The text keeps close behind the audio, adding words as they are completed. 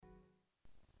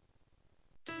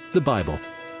The Bible.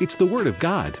 It's the Word of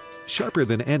God, sharper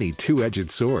than any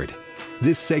two-edged sword.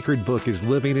 This sacred book is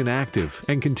living and active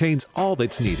and contains all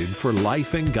that's needed for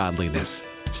life and godliness.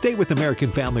 Stay with American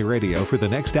Family Radio for the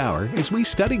next hour as we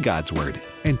study God's Word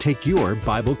and take your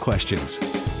Bible questions.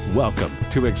 Welcome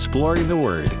to Exploring the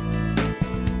Word.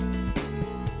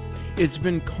 It's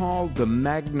been called the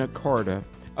Magna Carta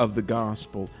of the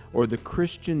Gospel, or the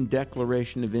Christian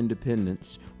Declaration of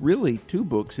Independence. Really, two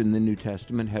books in the New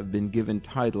Testament have been given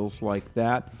titles like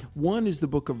that. One is the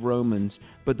book of Romans,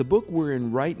 but the book we're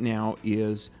in right now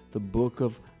is the book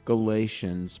of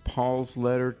Galatians, Paul's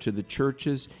letter to the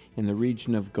churches in the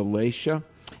region of Galatia.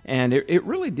 And it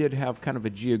really did have kind of a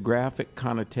geographic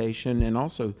connotation and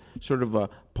also sort of a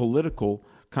political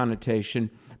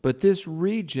connotation. But this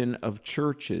region of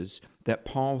churches that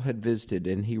Paul had visited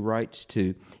and he writes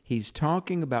to, he's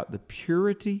talking about the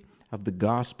purity of the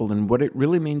gospel and what it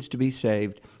really means to be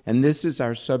saved. And this is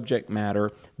our subject matter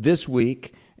this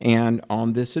week and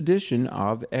on this edition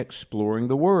of Exploring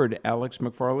the Word. Alex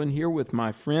McFarland here with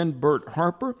my friend Bert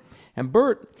Harper. And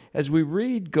Bert, as we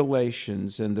read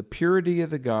Galatians and the purity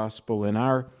of the gospel and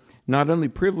our not only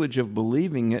privilege of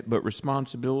believing it, but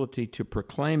responsibility to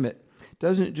proclaim it,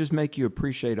 doesn't it just make you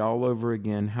appreciate all over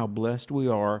again how blessed we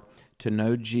are to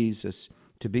know Jesus,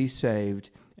 to be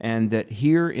saved, and that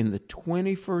here in the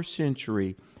 21st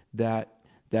century, that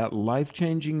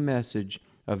life-changing message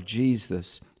of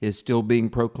Jesus is still being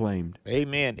proclaimed?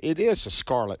 Amen. It is a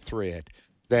scarlet thread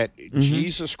that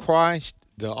Jesus Christ,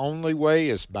 the only way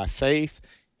is by faith,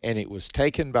 and it was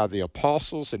taken by the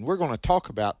apostles, and we're going to talk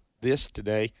about this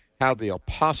today, how the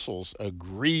apostles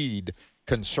agreed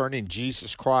concerning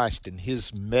Jesus Christ and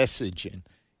his message.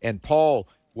 And Paul,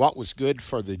 what was good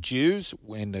for the Jews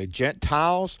and the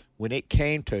Gentiles when it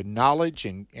came to knowledge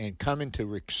and coming to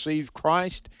receive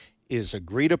Christ is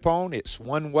agreed upon. It's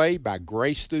one way, by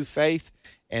grace through faith.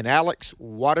 And Alex,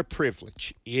 what a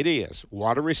privilege it is.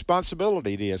 What a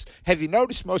responsibility it is. Have you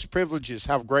noticed most privileges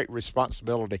have great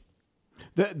responsibility?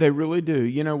 They really do.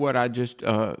 You know what? I just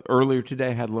earlier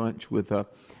today had lunch with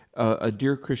a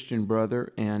dear Christian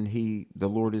brother, and the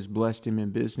Lord has blessed him in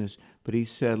business. But he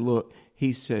said, look,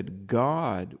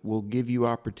 God will give you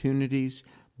opportunities,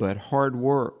 but hard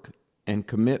work and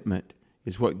commitment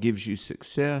is what gives you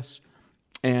success.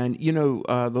 And,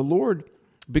 the Lord,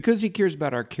 because he cares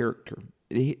about our character,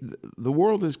 the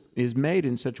world is made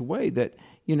in such a way that,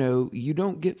 you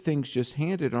don't get things just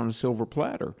handed on a silver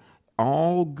platter.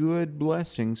 All good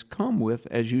blessings come with,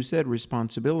 as you said,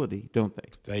 responsibility, don't they?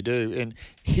 They do. And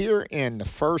here in the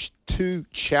first two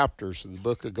chapters of the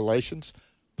book of Galatians,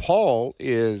 Paul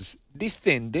is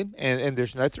defending, and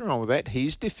there's nothing wrong with that.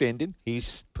 He's defending.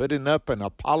 He's putting up an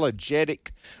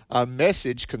apologetic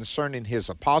message concerning his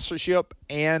apostleship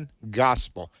and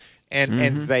gospel.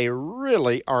 And they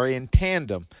really are in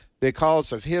tandem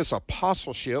because of his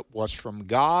apostleship was from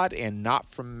God and not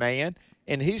from man.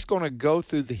 And he's going to go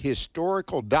through the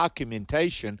historical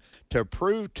documentation to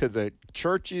prove to the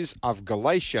churches of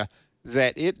Galatia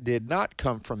that it did not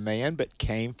come from man, but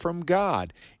came from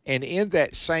God. And in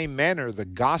that same manner, the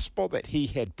gospel that he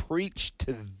had preached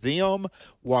to them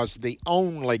was the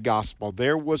only gospel.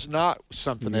 There was not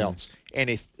something else.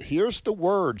 And here's the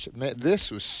words.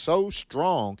 This was so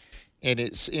strong. And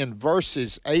it's in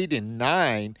verses 8 and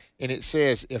 9, and it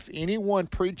says, if anyone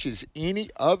preaches any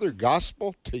other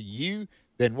gospel to you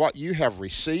than what you have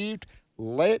received,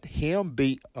 let him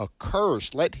be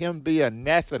accursed. Let him be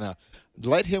anathema.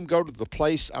 Let him go to the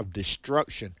place of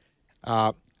destruction.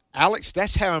 Alex,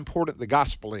 that's how important the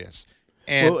gospel is.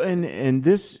 And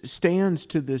this stands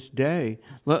to this day.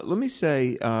 Let me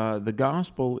say the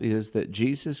gospel is that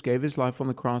Jesus gave his life on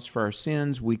the cross for our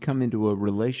sins. We come into a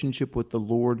relationship with the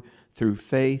Lord through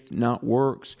faith, not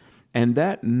works. And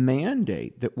that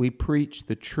mandate that we preach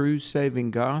the true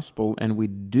saving gospel and we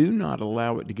do not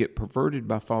allow it to get perverted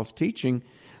by false teaching,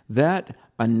 that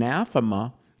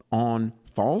anathema on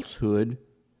falsehood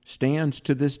stands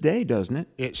to this day, doesn't it?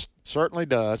 It certainly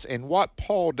does. And what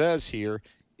Paul does here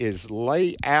is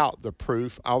lay out the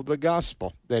proof of the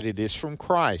gospel, that it is from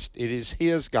Christ. It is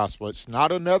his gospel. It's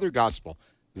not another gospel.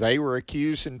 They were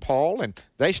accusing Paul, and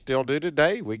they still do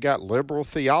today. We got liberal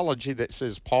theology that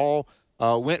says Paul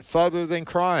went further than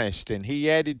Christ, and he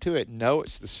added to it. No,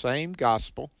 it's the same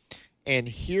gospel. And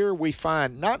here we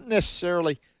find not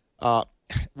necessarily,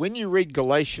 when you read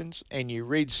Galatians and you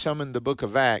read some in the book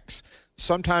of Acts,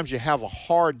 sometimes you have a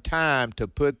hard time to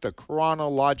put the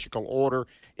chronological order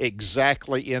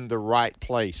exactly in the right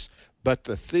place. But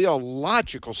the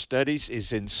theological studies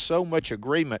is in so much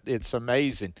agreement, it's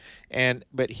amazing.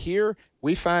 But here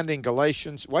we find in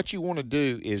Galatians, what you want to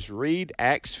do is read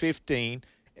Acts 15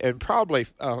 and probably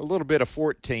a little bit of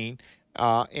 14,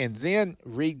 and then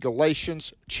read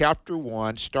Galatians chapter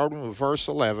 1, starting with verse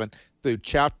 11 through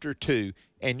chapter 2,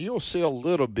 and you'll see a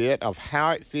little bit of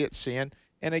how it fits in.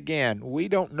 And again, we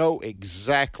don't know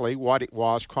exactly what it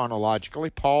was chronologically.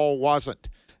 Paul wasn't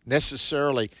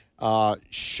necessarily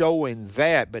showing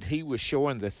that, but he was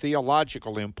showing the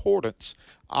theological importance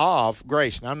of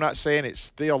grace. Now, I'm not saying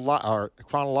it's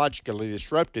chronologically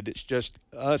disrupted. It's just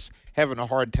us having a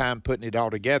hard time putting it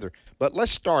all together. But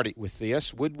let's start it with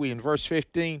this. Would we? In verse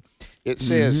 15, it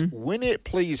says, when it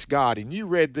pleased God, and you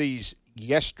read these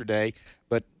yesterday,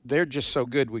 but they're just so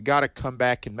good, we got to come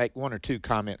back and make one or two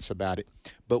comments about it.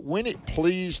 But when it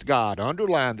pleased God,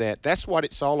 underline that. That's what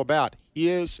it's all about,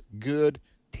 his good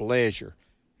pleasure,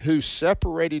 who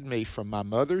separated me from my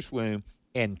mother's womb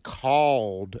and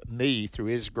called me through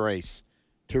his grace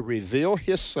to reveal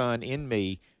his Son in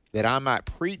me, that I might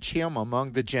preach him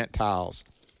among the Gentiles.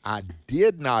 I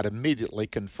did not immediately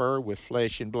confer with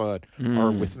flesh and blood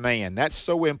or with man. That's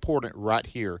so important right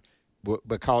here,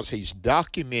 because he's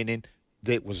documenting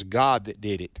that it was God that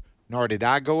did it. Nor did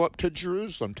I go up to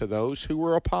Jerusalem to those who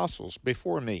were apostles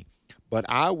before me, but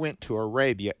I went to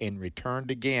Arabia and returned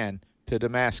again to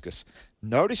Damascus.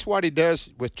 Notice what he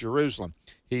does with Jerusalem.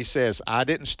 He says, I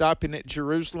didn't stop in at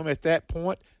Jerusalem at that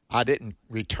point. I didn't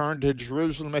return to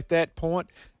Jerusalem at that point.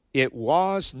 It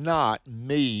was not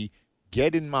me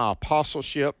getting my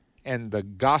apostleship and the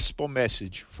gospel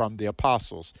message from the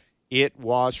apostles. It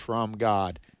was from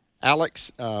God.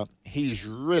 Alex, he's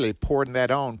really pouring that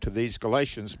on to these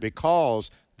Galatians, because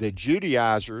the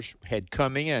Judaizers had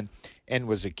come in and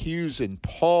was accusing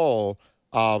Paul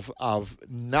of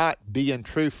not being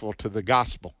truthful to the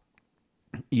gospel.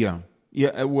 Yeah,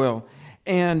 well,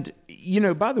 and,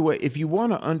 by the way, if you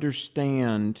want to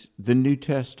understand the New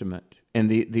Testament and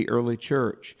the early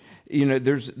church,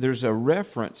 there's a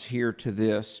reference here to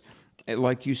this,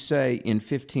 like you say, in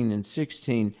 15 and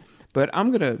 16, but I'm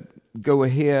going to go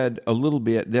ahead a little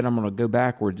bit, then I'm going to go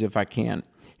backwards if I can.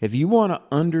 If you want to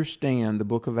understand the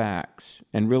book of Acts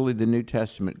and really the New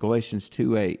Testament, Galatians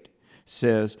 2:8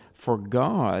 says, for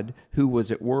God, who was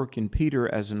at work in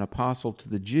Peter as an apostle to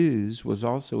the Jews, was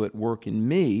also at work in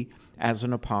me as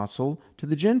an apostle to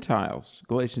the Gentiles.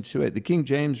 Galatians 2:8. The King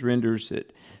James renders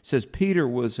it, says Peter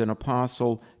was an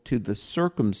apostle to the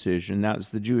circumcision, that's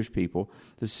the Jewish people.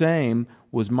 The same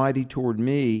was mighty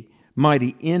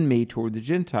in me toward the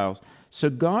Gentiles. So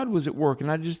God was at work,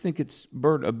 and I just think it's,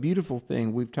 Bert, a beautiful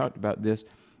thing. We've talked about this,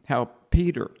 how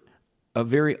Peter, a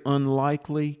very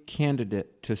unlikely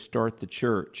candidate to start the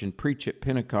church and preach at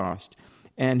Pentecost.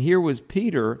 And here was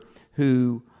Peter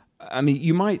who,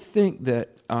 you might think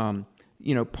that,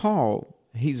 Paul,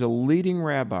 he's a leading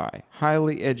rabbi,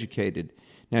 highly educated.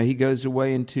 Now, he goes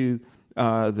away into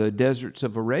the deserts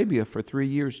of Arabia for 3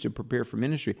 years to prepare for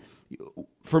ministry.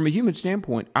 From a human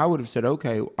standpoint, I would have said,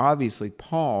 okay, obviously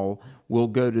Paul will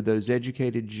go to those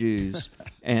educated Jews.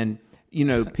 And,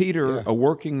 Peter, a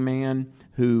working man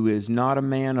who is not a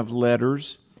man of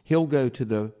letters, he'll go to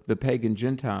the pagan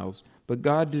Gentiles. But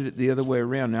God did it the other way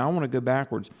around. Now, I want to go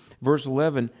backwards. Verse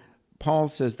 11, Paul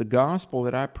says, the gospel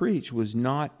that I preach was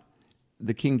not,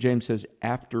 the King James says,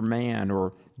 after man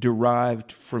or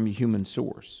derived from a human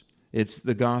source. It's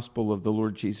the gospel of the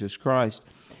Lord Jesus Christ.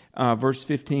 Verse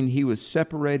 15, he was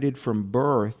separated from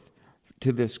birth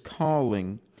to this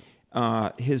calling.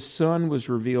 His Son was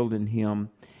revealed in him.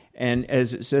 And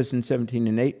as it says in 17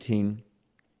 and 18,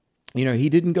 he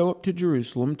didn't go up to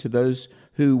Jerusalem to those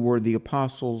who were the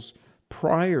apostles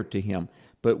prior to him,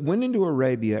 but went into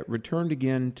Arabia, returned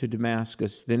again to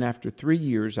Damascus. Then after 3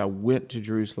 years, I went to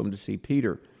Jerusalem to see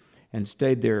Peter and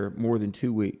stayed there more than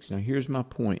 2 weeks. Now, here's my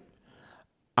point.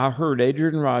 I heard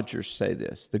Adrian Rogers say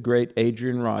this, the great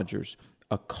Adrian Rogers,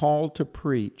 a call to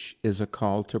preach is a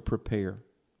call to prepare.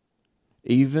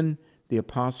 Even the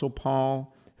Apostle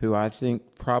Paul, who I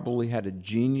think probably had a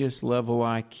genius level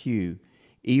IQ,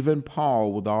 even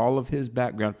Paul, with all of his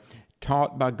background,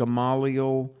 taught by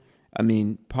Gamaliel.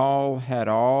 Paul had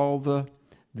all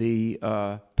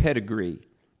the pedigree,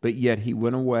 but yet he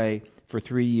went away for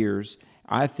 3 years,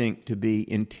 I think, to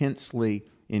be intensely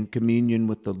in communion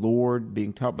with the Lord,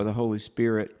 being taught by the Holy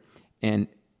Spirit, and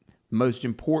most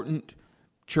important,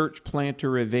 church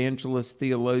planter, evangelist,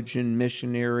 theologian,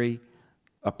 missionary,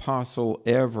 apostle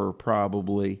ever,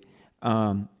 probably.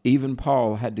 Even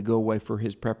Paul had to go away for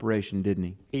his preparation, didn't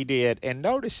he? He did. And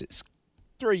notice it's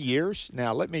 3 years.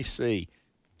 Now, let me see.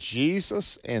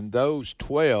 Jesus and those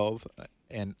 12,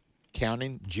 and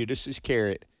counting Judas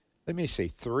Iscariot, let me see,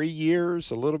 3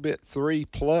 years, a little bit 3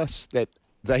 plus that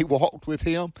they walked with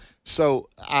him. So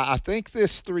I think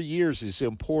this 3 years is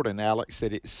important, Alex,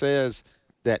 that it says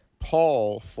that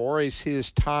Paul, for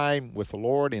his time with the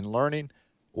Lord in learning,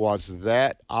 was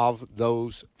that of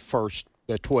those first,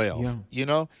 the 12, you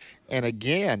know? And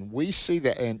again, we see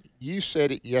that, and you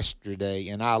said it yesterday,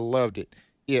 and I loved it.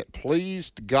 It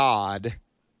pleased God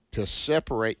to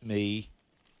separate me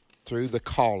through the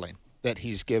calling that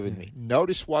he's given me.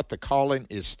 Notice what the calling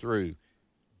is through.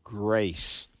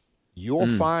 Grace. You'll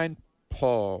find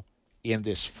Paul in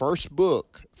this first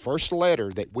book, first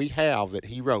letter that we have that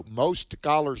he wrote. Most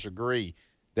scholars agree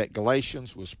that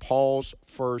Galatians was Paul's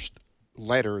first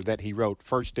letter that he wrote,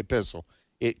 first epistle.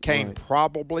 It came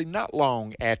probably not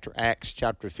long after Acts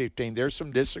chapter 15. There's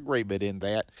some disagreement in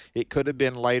that. It could have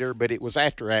been later, but it was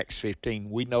after Acts 15.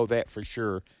 We know that for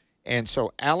sure. And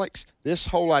so, Alex, this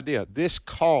whole idea, this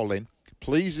calling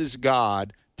pleases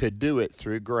God to do it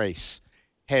through grace.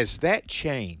 Has that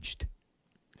changed?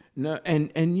 No,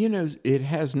 and you know, it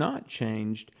has not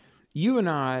changed. You and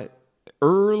I,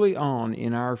 early on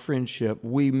in our friendship,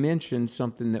 we mentioned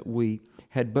something that we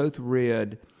had both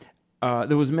read.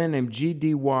 There was a man named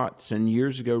G.D. Watson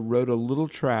years ago wrote a little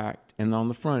tract, and on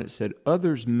the front it said,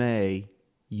 "Others may,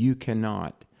 you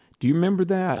cannot." Do you remember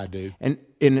that? I do. And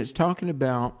it's talking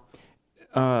about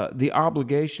the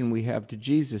obligation we have to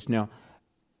Jesus. Now,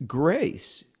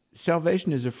 grace,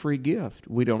 salvation is a free gift.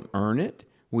 We don't earn it.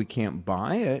 We can't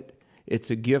buy it. It's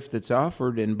a gift that's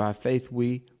offered, and by faith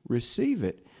we receive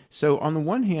it. So on the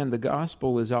one hand, the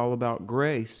gospel is all about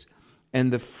grace,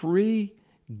 and the free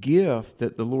gift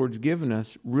that the Lord's given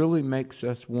us really makes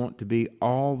us want to be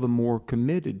all the more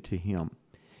committed to him.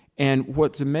 And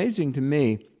what's amazing to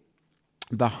me,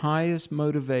 the highest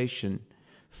motivation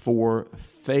for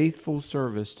faithful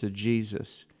service to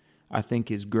Jesus, I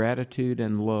think, is gratitude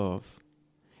and love.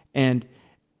 And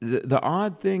the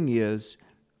odd thing is,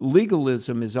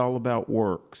 legalism is all about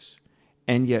works,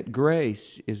 and yet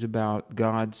grace is about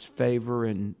God's favor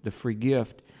and the free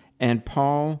gift. And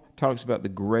Paul talks about the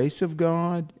grace of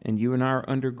God, and you and I are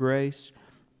under grace.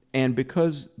 And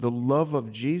because the love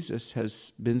of Jesus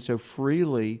has been so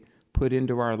freely put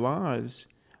into our lives,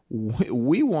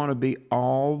 we want to be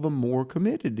all the more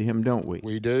committed to him, don't we?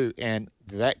 We do. And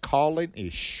that calling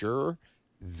is sure.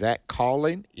 That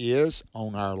calling is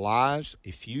on our lives.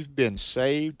 If you've been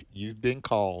saved, you've been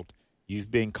called.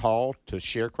 You've been called to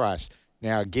share Christ.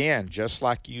 Now, again, just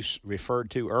like you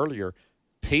referred to earlier,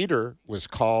 Peter was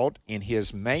called, and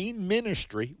his main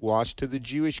ministry was to the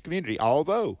Jewish community,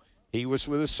 although he was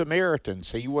with the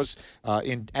Samaritans. He was,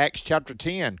 in Acts chapter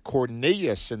 10,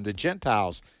 Cornelius and the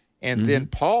Gentiles. And then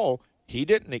Paul, he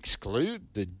didn't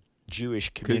exclude the Jewish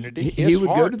community. He would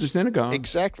go to the synagogue.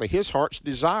 Exactly. His heart's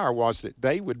desire was that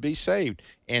they would be saved.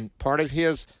 And part of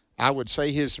his, I would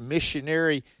say, his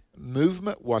missionary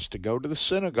movement was to go to the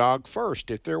synagogue first,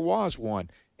 if there was one.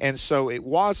 And so it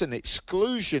wasn't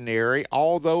exclusionary,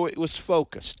 although it was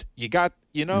focused. You got,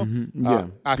 you know,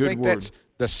 I think that's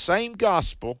the same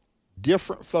gospel,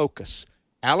 different focus.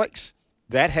 Alex,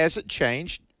 that hasn't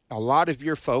changed. A lot of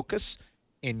your focus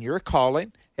in your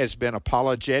calling has been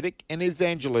apologetic and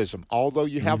evangelism, although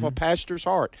you have a pastor's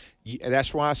heart.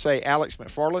 That's why I say Alex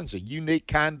McFarland's a unique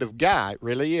kind of guy. It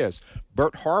really is.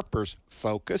 Bert Harper's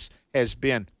focus has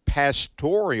been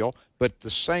pastoral, but at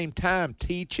the same time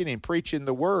teaching and preaching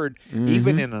the word,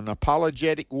 even in an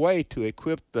apologetic way, to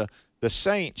equip the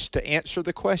saints to answer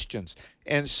the questions.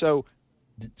 And so,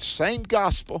 same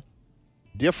gospel,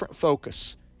 different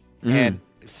focus. And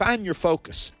find your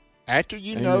focus. After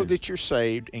you know that you're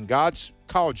saved and God's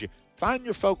called you, find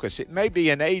your focus. It may be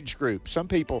an age group. Some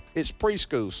people, it's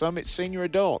preschool. Some it's senior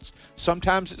adults.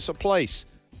 Sometimes it's a place.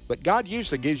 But God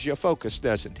usually gives you a focus,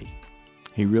 doesn't he?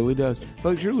 He really does.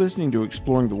 Folks, you're listening to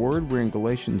Exploring the Word. We're in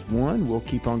Galatians 1. We'll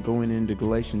keep on going into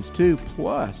Galatians 2.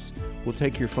 Plus, we'll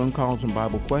take your phone calls and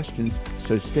Bible questions.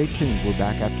 So stay tuned. We're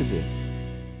back after this.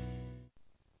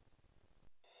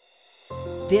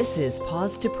 This is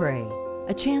Pause to Pray,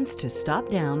 a chance to stop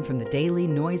down from the daily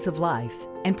noise of life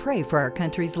and pray for our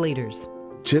country's leaders.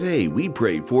 Today, we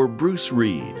pray for Bruce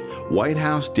Reed, White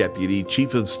House Deputy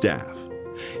Chief of Staff.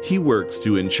 He works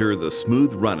to ensure the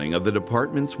smooth running of the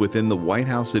departments within the White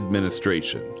House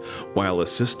administration while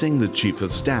assisting the Chief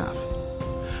of Staff.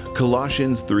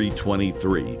 Colossians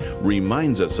 3:23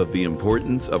 reminds us of the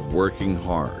importance of working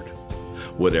hard.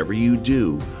 Whatever you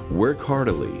do, work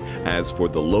heartily, as for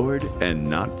the Lord and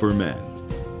not for men.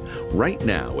 Right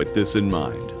now, with this in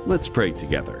mind, let's pray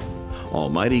together.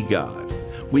 Almighty God,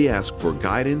 we ask for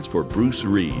guidance for Bruce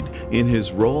Reed in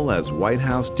his role as White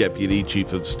House Deputy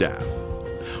Chief of Staff.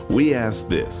 We ask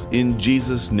this in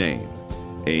Jesus' name.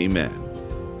 Amen.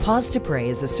 Pause to Pray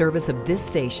is a service of this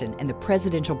station and the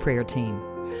Presidential Prayer Team.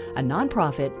 a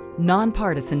nonprofit,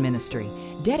 nonpartisan ministry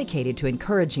dedicated to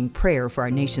encouraging prayer for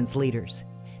our nation's leaders.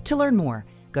 To learn more,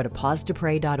 go to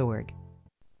pausetopray.org.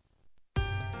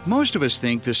 Most of us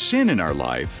think the sin in our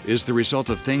life is the result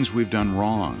of things we've done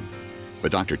wrong.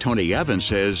 But Dr. Tony Evans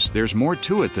says there's more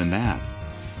to it than that.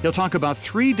 He'll talk about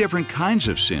 3 different kinds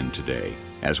of sin today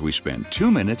as we spend 2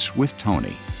 minutes with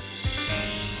Tony.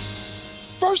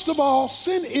 First of all,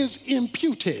 sin is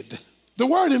imputed. The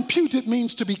word imputed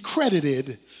means to be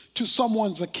credited to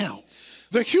someone's account.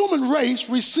 The human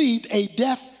race received a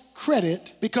death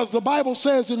credit because the Bible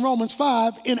says in Romans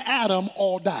 5, in Adam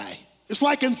all die. It's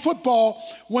like in football,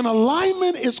 when a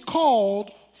lineman is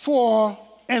called for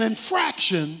an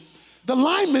infraction, the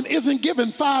lineman isn't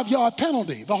given 5-yard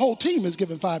penalty. The whole team is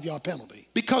given 5-yard penalty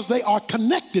because they are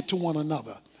connected to one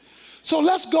another. So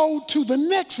let's go to the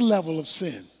next level of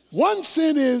sin. One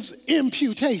sin is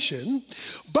imputation,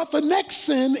 but the next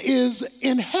sin is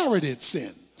inherited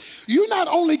sin. You not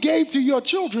only gave to your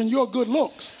children your good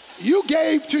looks, you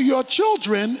gave to your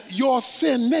children your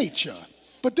sin nature,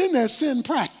 but then there's sin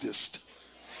practiced.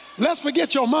 Let's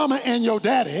forget your mama and your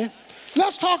daddy.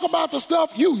 Let's talk about the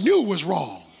stuff you knew was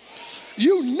wrong.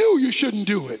 You knew you shouldn't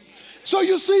do it. So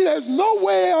you see, there's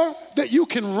nowhere that you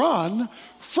can run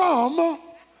from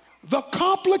the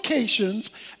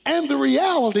complications and the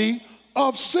reality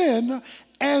of sin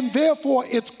and therefore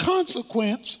its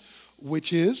consequence,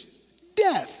 which is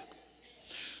death.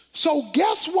 So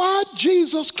guess why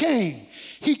Jesus came?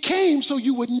 He came so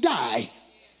you wouldn't die.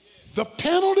 The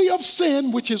penalty of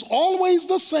sin, which is always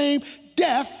the same,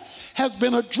 death, has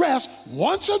been addressed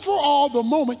once and for all the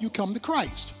moment you come to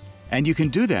Christ. And you can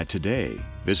do that today.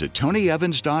 Visit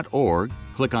TonyEvans.org,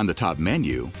 click on the top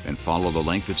menu, and follow the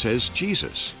link that says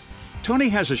Jesus. Tony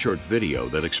has a short video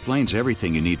that explains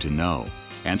everything you need to know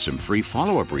and some free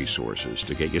follow-up resources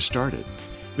to get you started.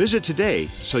 Visit today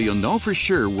so you'll know for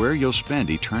sure where you'll spend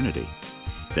eternity.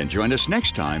 Then join us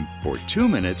next time for 2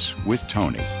 Minutes with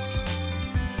Tony.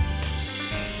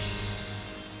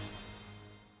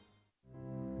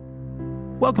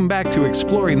 Welcome back to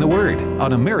Exploring the Word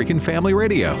on American Family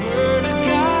Radio. Word of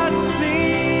God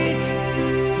speak,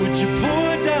 would you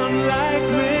pour down like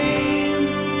rain,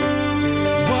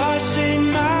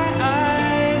 washing my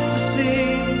eyes to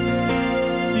see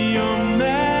your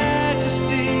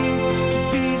majesty, to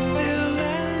be still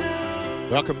and know.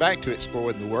 Welcome back to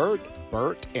Exploring the Word.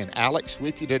 Bert and Alex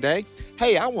with you today.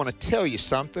 Hey, I want to tell you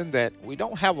something that we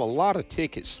don't have a lot of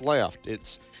tickets left.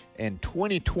 It's in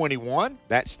 2021,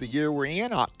 that's the year we're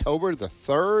in, October the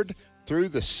 3rd through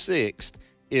the 6th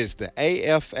is the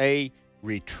AFA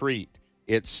retreat.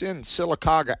 It's in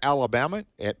Sylacauga, Alabama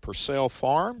at Purcell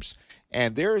Farms,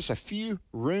 and there's a few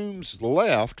rooms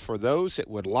left for those that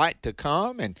would like to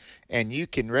come, and you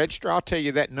can register. I'll tell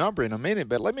you that number in a minute,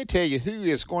 but let me tell you who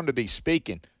is going to be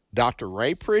speaking. Dr.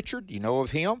 Ray Pritchard, you know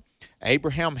of him,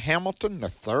 Abraham Hamilton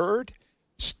III,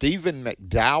 Stephen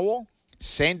McDowell,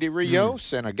 Sandy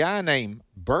Rios, and a guy named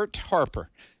Bert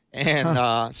Harper.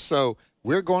 And so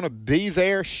we're going to be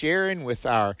there sharing with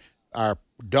our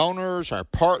donors, our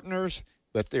partners,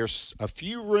 but there's a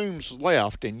few rooms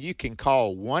left, and you can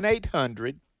call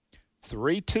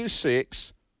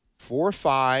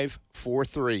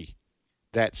 1-800-326-4543.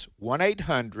 That's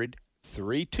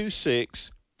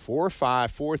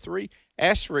 1-800-326-4543.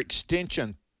 Ask for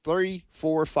extension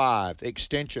 345,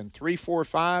 extension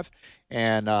 345,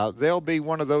 and there'll be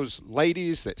one of those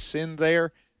ladies that's in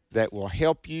there that will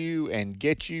help you and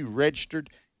get you registered,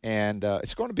 and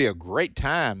it's going to be a great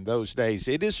time those days.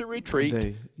 It is a retreat,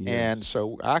 yes. And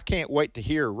so I can't wait to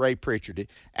hear Ray Pritchard.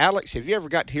 Alex, have you ever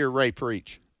got to hear Ray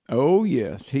preach? Oh,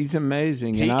 yes. He's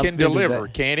amazing. He can deliver,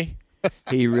 can't he?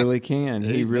 He really can.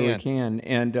 He really can.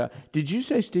 And did you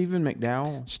say Stephen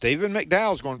McDowell? Stephen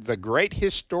McDowell is going to be the great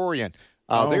historian.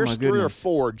 There's 3 or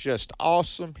 4 just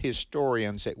awesome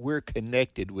historians that we're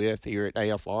connected with here at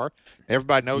AFR.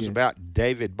 Everybody knows about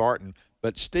David Barton,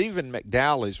 but Stephen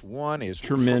McDowell is one. Is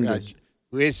tremendous.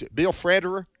 Is Bill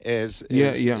Frederer?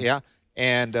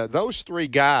 And those 3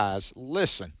 guys,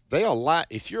 listen, they'll light.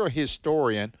 If you're a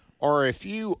historian or if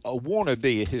you want to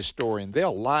be a historian,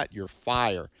 they'll light your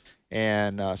fire.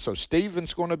 And so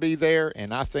Stephen's going to be there,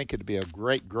 and I think it'll be a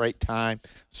great, great time.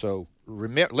 So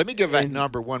remember, let me give that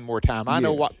number one more time. I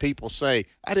know what people say.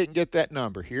 I didn't get that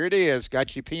number. Here it is.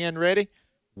 Got your pen ready?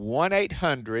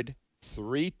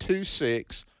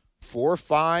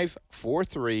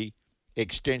 1-800-326-4543,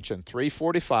 extension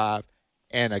 345.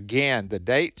 And again, the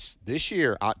dates this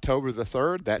year, October the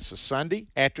 3rd, that's a Sunday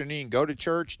afternoon. Go to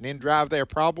church and then drive there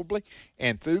probably.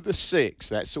 And through the 6th,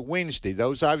 that's a Wednesday.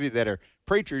 Those of you that are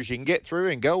preachers, you can get through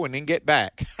and go and then get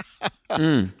back.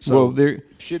 So well, there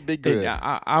should be good.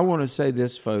 I want to say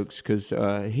this, folks, because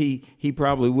he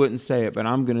probably wouldn't say it, but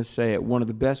I'm going to say it. One of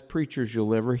the best preachers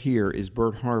you'll ever hear is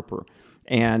Bert Harper.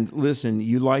 And listen,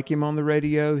 you like him on the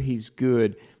radio, he's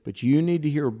good, but you need to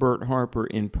hear Bert Harper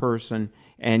in person,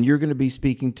 and you're going to be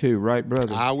speaking too, right,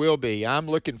 brother? I will be. I'm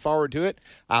looking forward to it.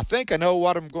 I think I know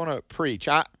what I'm going to preach.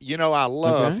 I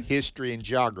love history and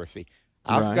geography.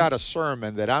 I've got a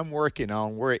sermon that I'm working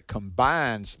on where it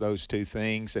combines those two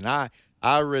things, and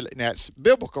I really, now it's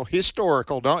biblical,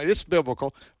 historical, it's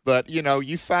biblical, but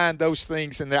you find those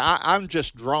things in there. I'm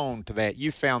just drawn to that.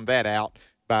 You found that out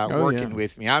by working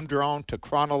with me. I'm drawn to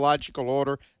chronological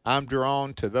order. I'm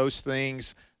drawn to those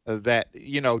things that,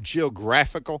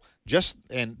 geographical,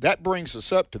 and that brings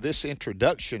us up to this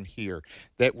introduction here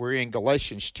that we're in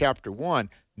Galatians chapter 1.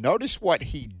 Notice what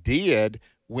he did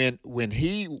when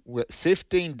he,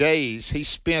 15 days, he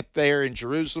spent there in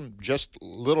Jerusalem just a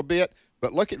little bit.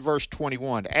 But look at verse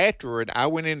 21. Afterward, I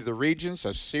went into the regions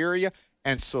of Syria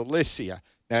and Cilicia.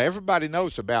 Now, everybody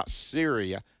knows about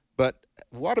Syria, but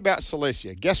what about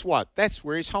Cilicia? Guess what? That's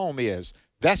where his home is.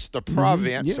 That's the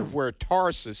province of where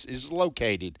Tarsus is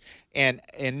located. And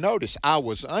notice, I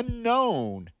was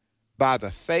unknown by the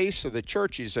face of the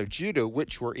churches of Judah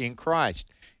which were in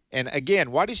Christ. And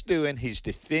again, what he's doing, he's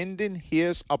defending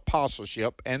his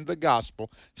apostleship and the gospel,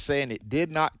 saying it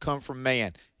did not come from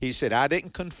man. He said, I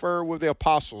didn't confer with the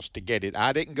apostles to get it.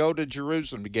 I didn't go to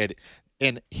Jerusalem to get it.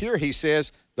 And here he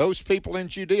says, those people in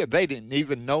Judea, they didn't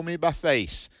even know me by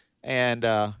face. And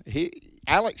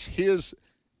Alex,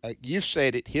 you've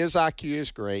said it, his IQ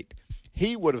is great.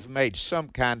 He would have made some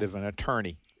kind of an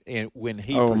attorney when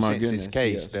he presents his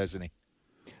case, doesn't he?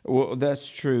 Well, that's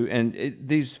true. And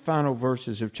these final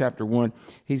verses of chapter 1,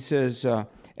 he says,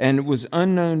 and it was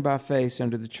unknown by face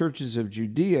unto the churches of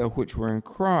Judea which were in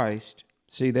Christ.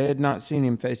 See, they had not seen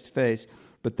him face to face,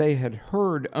 but they had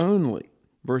heard only,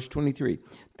 verse 23,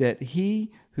 that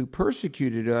he who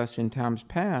persecuted us in times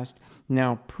past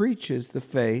now preaches the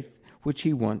faith which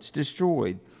he once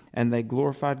destroyed, and they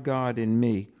glorified God in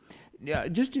me. Yeah,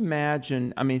 just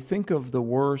imagine, think of the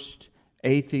worst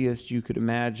atheist you could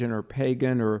imagine, or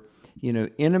pagan, or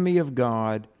enemy of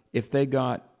God, if they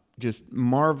got just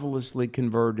marvelously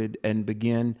converted and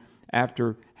began,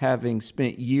 after having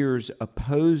spent years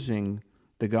opposing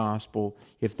the gospel,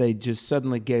 if they just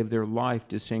suddenly gave their life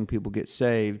to seeing people get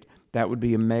saved, that would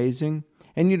be amazing.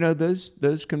 And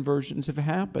those conversions have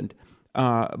happened.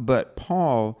 But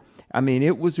Paul,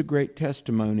 it was a great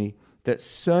testimony that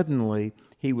suddenly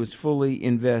he was fully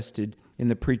invested in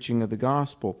the preaching of the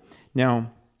gospel.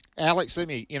 Now, Alex, let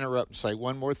me interrupt and say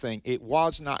one more thing. It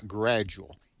was not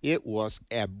gradual. It was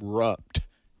abrupt.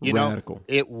 Radical.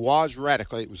 It was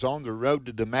radical. It was on the road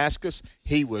to Damascus.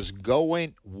 He was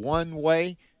going one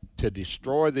way to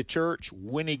destroy the church.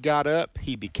 When he got up,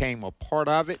 he became a part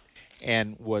of it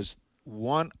and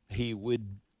he would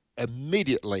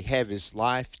immediately have his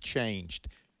life changed.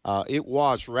 It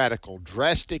was radical,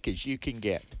 drastic as you can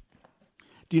get.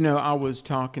 Do you know, I was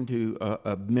talking to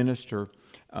a minister,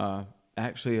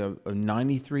 actually a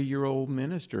 93-year-old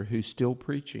minister who's still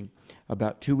preaching,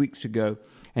 about 2 weeks ago,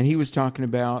 and he was talking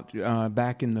about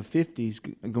back in the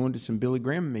 50s going to some Billy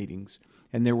Graham meetings,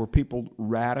 and there were people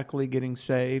radically getting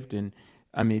saved, and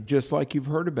just like you've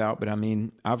heard about, but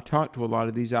I've talked to a lot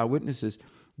of these eyewitnesses.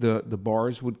 The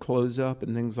bars would close up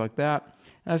and things like that.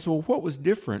 And I said, well, what was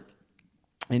different?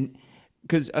 And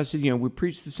because I said, we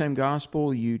preach the same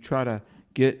gospel, you try to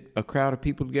get a crowd of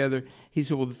people together. He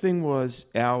said, well, the thing was,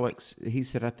 Alex, he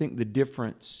said, I think the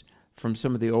difference from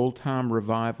some of the old-time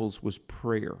revivals was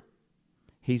prayer.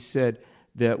 He said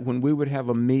that when we would have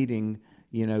a meeting,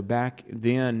 back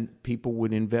then, people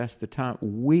would invest the time,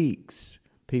 weeks,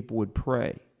 people would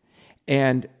pray.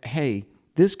 And, hey,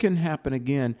 this can happen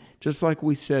again. Just like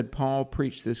we said, Paul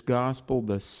preached this gospel,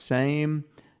 the same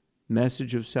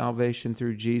message of salvation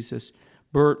through Jesus.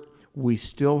 Bert, we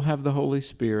still have the Holy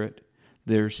Spirit.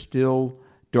 There's still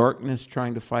darkness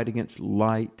trying to fight against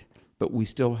light, but we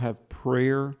still have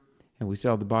prayer, and we still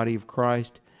have the body of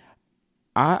Christ.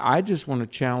 I just want to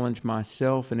challenge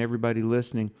myself and everybody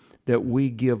listening that we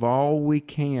give all we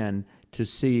can to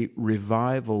see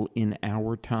revival in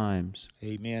our times.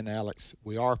 Amen, Alex.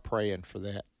 We are praying for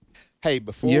that. Hey,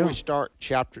 before we start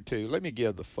chapter 2, let me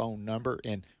give the phone number,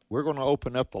 and we're going to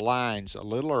open up the lines a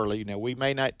little early. Now, we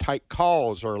may not take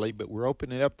calls early, but we're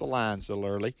opening up the lines a little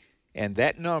early. And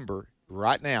that number,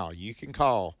 right now, you can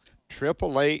call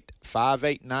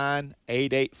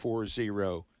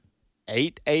 888-589-8840.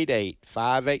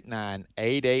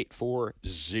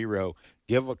 888-589-8840.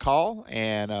 Give a call,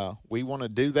 and we want to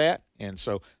do that. And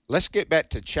so let's get back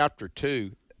to chapter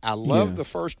 2. I love the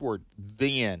first word,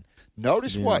 then.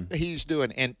 Notice what he's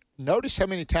doing. And notice how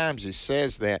many times it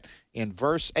says that in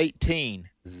verse 18,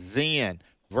 then,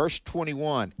 verse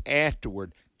 21,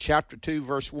 afterward, chapter 2,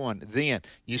 verse 1, then.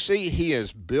 You see, he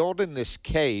is building this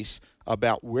case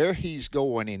about where he's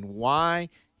going and why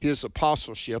his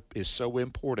apostleship is so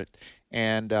important.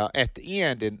 And at the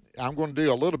end, and I'm going to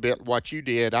do a little bit what you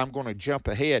did, I'm going to jump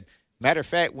ahead. Matter of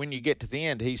fact, when you get to the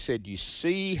end, he said, you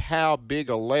see how big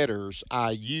a letters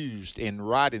I used in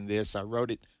writing this. I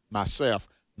wrote it myself.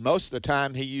 Most of the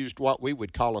time, he used what we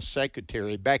would call a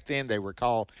secretary. Back then, they were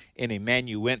called an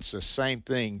amanuensis, same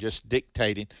thing, just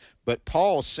dictating. But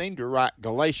Paul seemed to write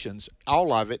Galatians,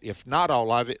 all of it, if not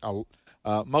all of it,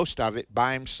 most of it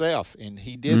by himself, and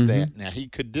he did that. Now, he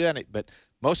could have done it, but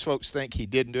most folks think he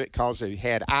didn't do it because he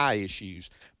had eye issues.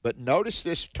 But notice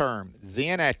this term,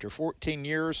 then after 14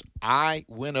 years, I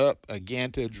went up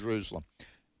again to Jerusalem.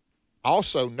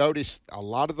 Also, notice a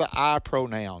lot of the I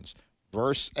pronouns.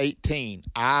 Verse 18,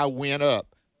 I went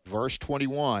up. Verse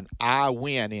 21, I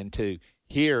went into.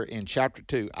 Here in chapter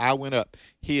 2, I went up.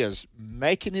 He is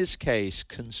making his case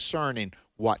concerning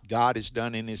what God has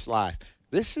done in his life.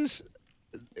 This is,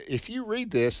 if you read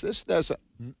this, this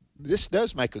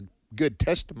does make a good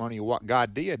testimony of what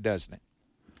God did, doesn't it?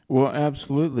 Well,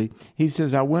 absolutely. He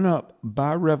says, I went up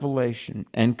by revelation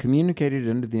and communicated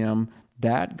unto them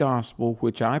that gospel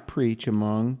which I preach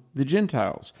among the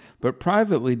Gentiles, but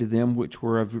privately to them which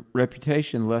were of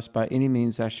reputation, lest by any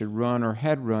means I should run or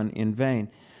had run in vain.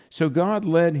 So God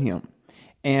led him,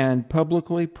 and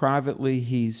publicly, privately,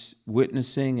 he's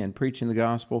witnessing and preaching the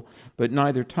gospel. But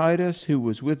neither Titus, who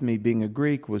was with me, being a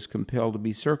Greek, was compelled to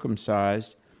be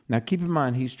circumcised. Now keep in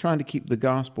mind, he's trying to keep the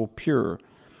gospel pure,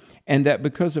 and that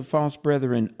because of false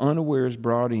brethren unawares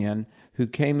brought in, who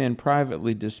came in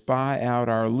privately to spy out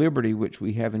our liberty which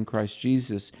we have in Christ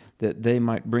Jesus, that they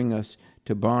might bring us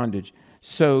to bondage.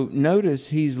 So notice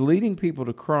he's leading people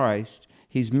to Christ,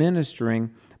 he's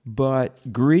ministering,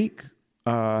 but Greek,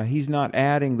 he's not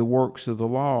adding the works of the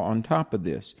law on top of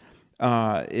this.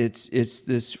 It's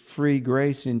this free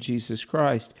grace in Jesus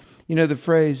Christ. You know, the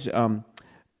phrase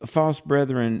false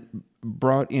brethren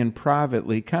brought in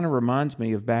privately kind of reminds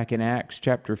me of back in Acts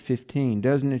chapter 15,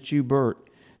 doesn't it, you, Bert?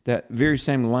 That very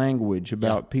same language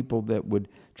about people that would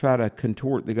try to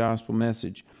contort the gospel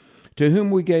message. To whom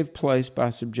we gave place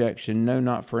by subjection, no,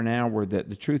 not for an hour, that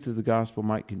the truth of the gospel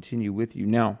might continue with you.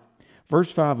 Now,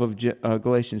 verse 5 of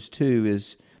Galatians 2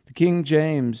 is the King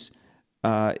James.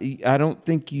 I don't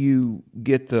think you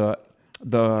get the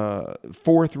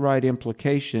forthright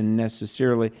implication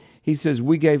necessarily. He says,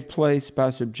 we gave place by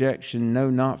subjection,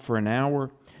 no, not for an hour.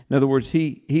 In other words,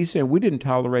 he said, we didn't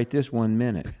tolerate this 1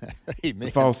 minute.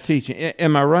 False teaching.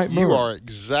 Am I right, Bert? You are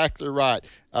exactly right.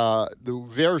 The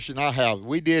version I have,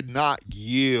 we did not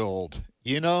yield,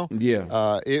 you know?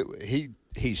 Yeah.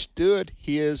 He stood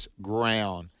his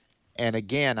ground. And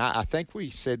again, I think we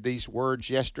said these words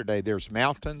yesterday. There's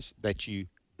mountains that you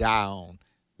die on.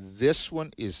 This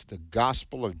one is the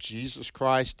gospel of Jesus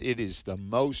Christ. It is the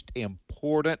most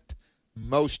important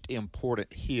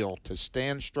hill to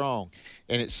stand strong.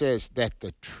 And it says that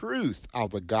the truth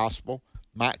of the gospel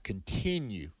might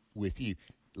continue with you.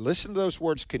 Listen to those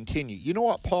words, continue. You know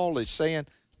what Paul is saying?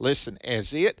 Listen,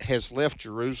 as it has left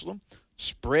Jerusalem,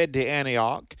 spread to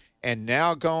Antioch, and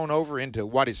now gone over into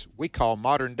what is we call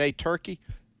modern day Turkey,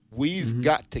 we've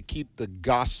got to keep the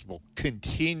gospel,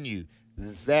 continue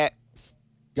that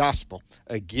gospel.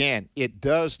 Again, it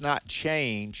does not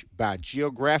change by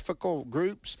geographical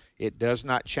groups. It does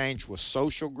not change with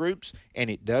social groups, and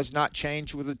it does not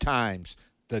change with the times.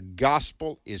 The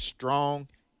gospel is strong,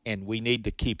 and we need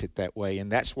to keep it that way, and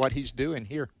that's what he's doing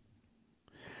here.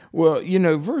 Well, you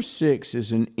know, verse 6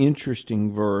 is an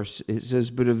interesting verse. It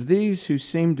says, but of these who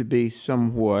seem to be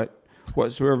somewhat,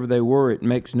 whatsoever they were, it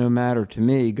makes no matter to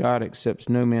me. God accepts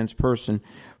no man's person.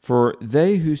 For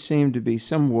they who seem to be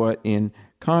somewhat in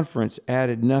conference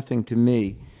added nothing to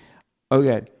me.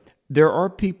 Okay, there are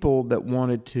people that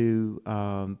wanted to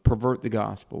pervert the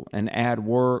gospel and add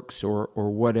works or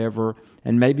whatever,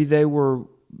 and maybe they were,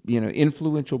 you know,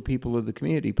 influential people of the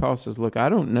community. Paul says, look, I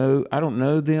don't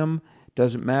know them.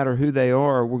 Doesn't matter who they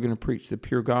are. We're going to preach the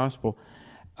pure gospel.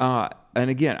 And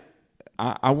again,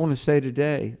 I want to say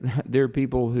today, there are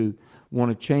people who want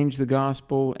to change the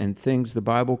gospel and things the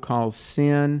Bible calls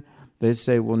sin. They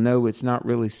say, well, no, it's not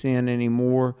really sin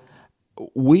anymore.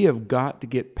 We have got to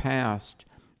get past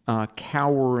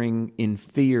cowering in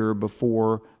fear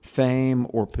before fame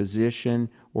or position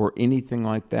or anything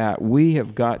like that. We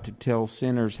have got to tell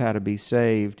sinners how to be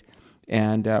saved,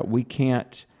 and we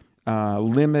can't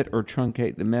limit or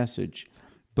truncate the message.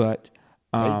 But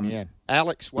Amen.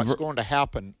 Alex, what's going to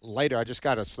happen later, I just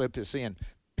got to slip this in.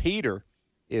 Peter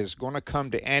is going to come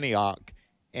to Antioch,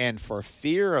 and for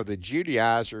fear of the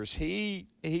Judaizers, he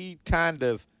kind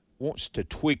of wants to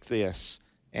tweak this.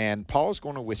 And Paul's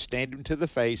going to withstand him to the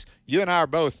face. You and I are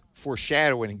both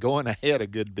foreshadowing and going ahead a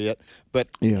good bit. But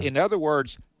in other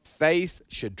words, faith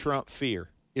should trump fear.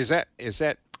 Is that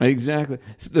exactly?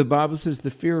 The Bible says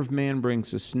the fear of man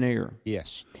brings a snare.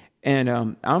 Yes.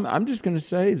 And I'm just going to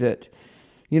say that,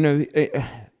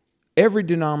 every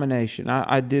denomination.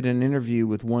 I did an interview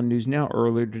with One News Now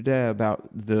earlier today about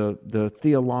the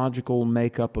theological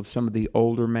makeup of some of the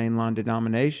older mainline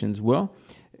denominations. Well,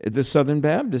 the Southern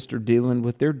Baptists are dealing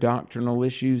with their doctrinal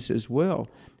issues as well.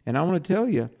 And I want to tell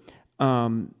you,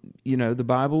 the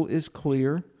Bible is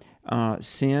clear.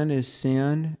 Sin is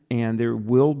sin, and there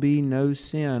will be no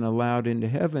sin allowed into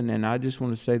heaven. And I just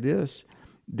want to say this: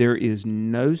 there is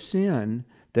no sin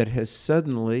that has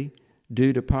suddenly,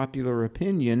 due to popular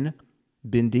opinion,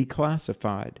 been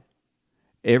declassified.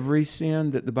 Every sin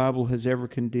that the Bible has ever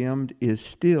condemned is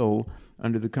still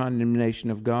under the condemnation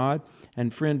of God.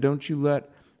 And friend, don't you let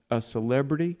a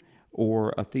celebrity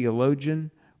or a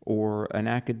theologian or an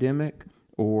academic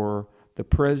or the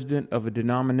president of a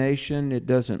denomination, it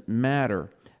doesn't matter.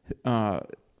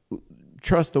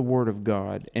 Trust the Word of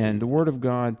God. And the Word of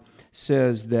God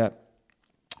says that,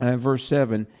 verse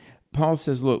 7, Paul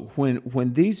says, look,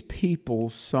 when these people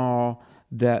saw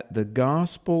that the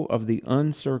gospel of the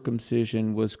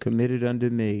uncircumcision was committed unto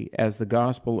me as the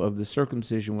gospel of the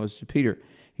circumcision was to Peter,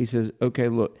 he says, okay,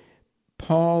 look,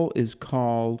 Paul is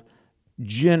called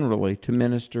generally to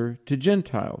minister to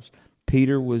Gentiles.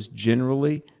 Peter was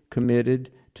generally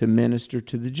committed to minister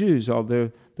to the Jews,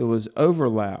 although there was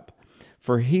overlap.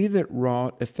 For he that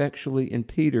wrought effectually in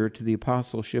Peter to the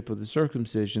apostleship of the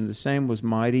circumcision, the same was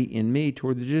mighty in me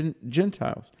toward the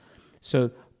Gentiles.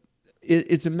 So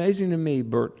it's amazing to me,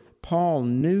 Bert, Paul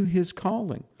knew his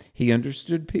calling. He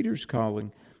understood Peter's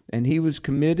calling, and he was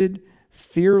committed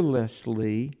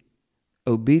fearlessly,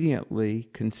 obediently,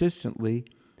 consistently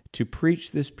to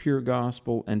preach this pure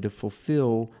gospel and to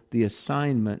fulfill the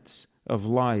assignments of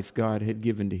life God had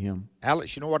given to him.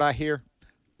 Alex, you know what I hear?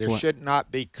 There should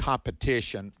not be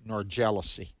competition nor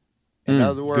jealousy. In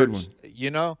other words,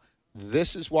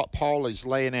 this is what Paul is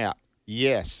laying out.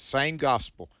 Yes, same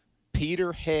gospel.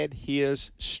 Peter had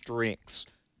his strengths.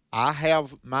 I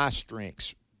have my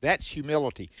strengths. That's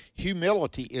humility.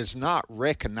 Humility is not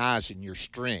recognizing your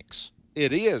strengths.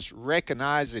 It is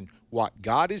recognizing what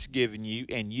God has given you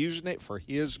and using it for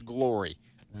His glory.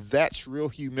 That's real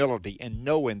humility, and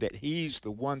knowing that He's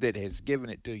the one that has given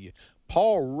it to you.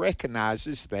 Paul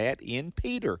recognizes that in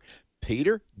Peter.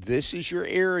 Peter, this is your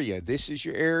area. This is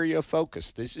your area of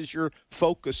focus. This is your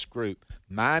focus group.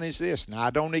 Mine is this. Now, I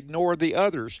don't ignore the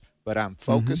others, but I'm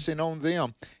focusing on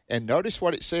them. And notice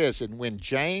what it says. And when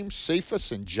James,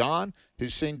 Cephas, and John, who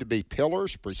seemed to be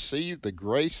pillars, perceived the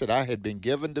grace that I had been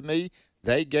given to me,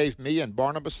 they gave me and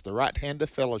Barnabas the right hand of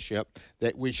fellowship,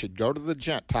 that we should go to the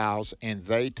Gentiles and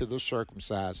they to the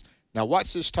circumcised. Now,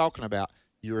 what's this talking about?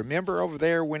 You remember over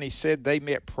there when he said they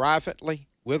met privately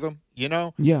with him,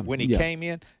 when he came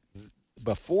in?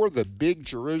 Before the big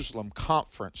Jerusalem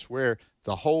conference where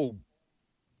the whole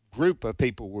group of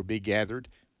people would be gathered,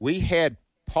 we had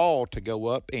Paul to go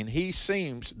up, and he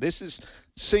seems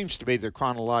to be the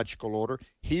chronological order.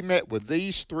 He met with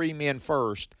these three men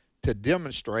first to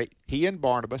demonstrate, he and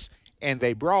Barnabas, and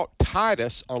they brought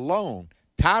Titus alone.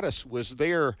 Titus was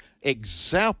their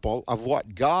example of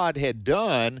what God had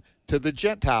done to the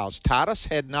Gentiles. Titus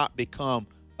had not become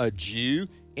a Jew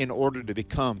in order to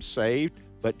become saved,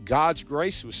 but God's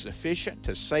grace was sufficient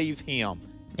to save him.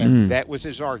 And that was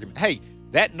his argument. Hey,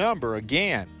 that number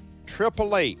again,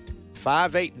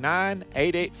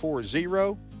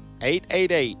 888-589-8840,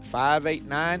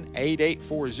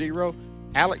 888-589-8840.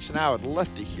 Alex and I would love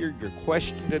to hear your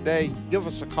question today. Give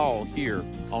us a call here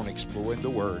on Exploring the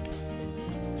Word.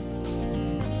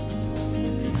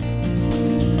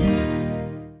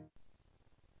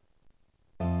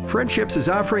 Friendships is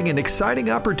offering an exciting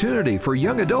opportunity for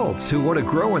young adults who want to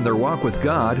grow in their walk with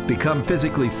God, become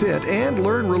physically fit, and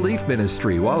learn relief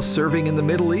ministry while serving in the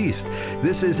Middle East.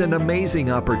 This is an amazing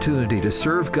opportunity to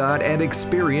serve God and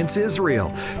experience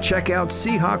Israel. Check out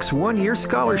Seahawks one-year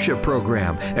scholarship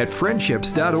program at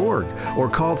friendships.org or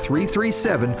call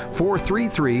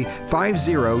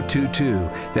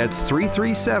 337-433-5022. That's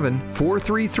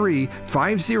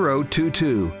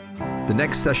 337-433-5022. The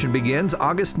next session begins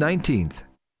August 19th.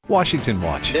 Washington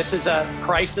Watch. This is a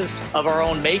crisis of our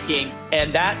own making,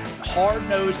 and that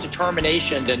hard-nosed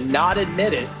determination to not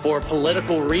admit it for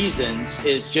political reasons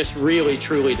is just really,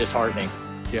 truly disheartening.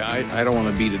 Yeah, I don't want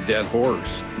to beat a dead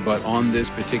horse, but on this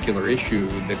particular issue,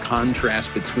 the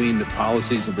contrast between the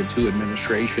policies of the two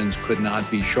administrations could not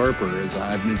be sharper. As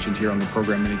I've mentioned here on the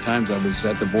program many times, I was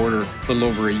at the border a little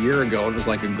over a year ago. It was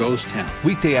like a ghost town.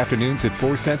 Weekday afternoons at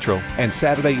 4 Central and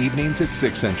Saturday evenings at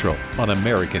 6 Central on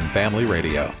American Family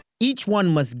Radio. Each one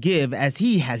must give as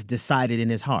he has decided in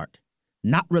his heart,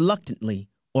 not reluctantly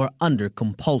or under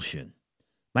compulsion.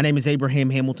 My name is Abraham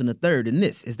Hamilton III, and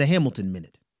this is the Hamilton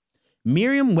Minute.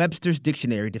 Merriam-Webster's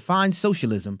dictionary defines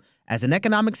socialism as an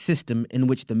economic system in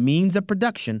which the means of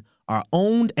production are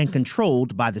owned and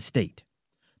controlled by the state.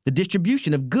 The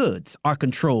distribution of goods are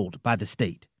controlled by the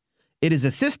state. It is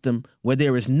a system where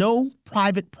there is no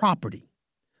private property.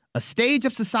 A stage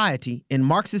of society, in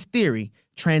Marxist theory,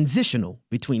 transitional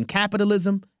between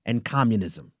capitalism and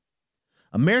communism.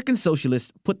 American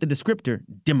socialists put the descriptor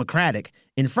democratic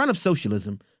in front of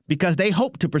socialism because they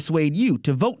hope to persuade you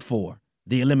to vote for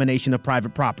the elimination of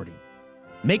private property.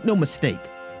 Make no mistake,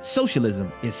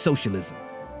 socialism is socialism.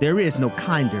 There is no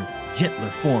kinder, gentler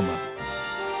form of it.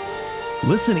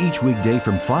 Listen each weekday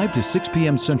from 5 to 6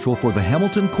 p.m. Central for the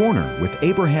Hamilton Corner with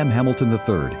Abraham Hamilton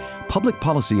III, Public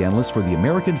Policy Analyst for the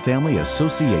American Family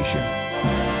Association.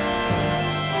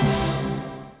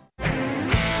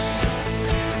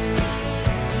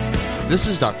 This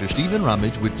is Dr. Stephen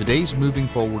Rummage with today's Moving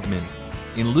Forward Minute.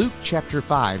 In Luke chapter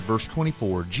 5, verse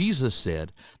 24, Jesus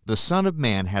said, "The Son of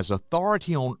Man has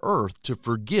authority on earth to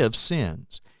forgive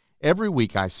sins." Every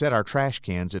week I set our trash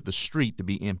cans at the street to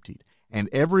be emptied. And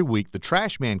every week the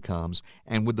trash man comes,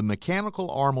 and with the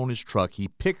mechanical arm on his truck, he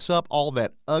picks up all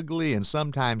that ugly and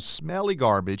sometimes smelly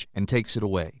garbage and takes it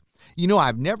away. You know,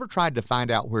 I've never tried to find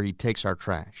out where he takes our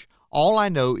trash. All I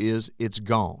know is it's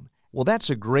gone. Well, that's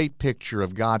a great picture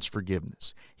of God's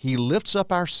forgiveness. He lifts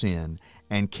up our sin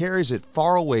and carries it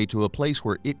far away to a place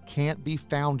where it can't be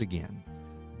found again.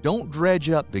 Don't dredge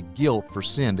up the guilt for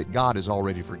sin that God has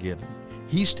already forgiven.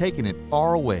 He's taken it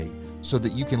far away so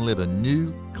that you can live a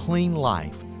new, clean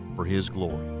life for His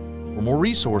glory. For more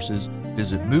resources,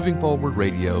 visit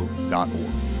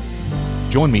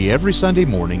movingforwardradio.org. Join me every Sunday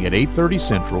morning at 8:30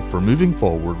 Central for Moving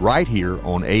Forward right here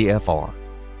on AFR.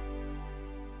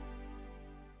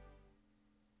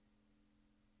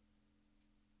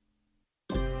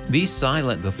 Be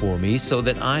silent before me so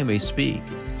that I may speak.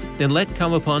 Then let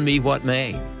come upon me what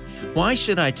may. Why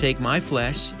should I take my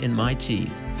flesh in my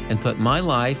teeth and put my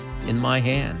life in my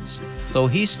hands? Though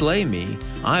he slay me,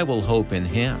 I will hope in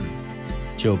him.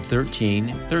 Job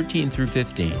 13 through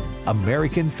 15.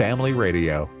 American Family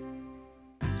Radio.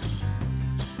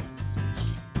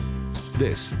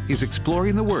 This is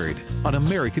Exploring the Word on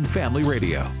American Family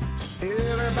Radio.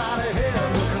 Everybody here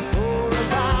looking for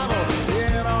revival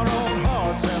in our own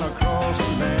hearts and across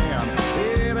the land.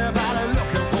 Everybody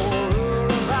looking for a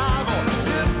revival.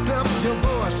 Lift up your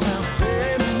voice and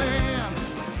say amen.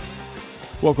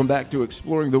 Welcome back to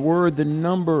Exploring the Word. The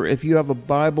number, if you have a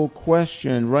Bible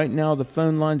question, right now the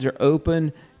phone lines are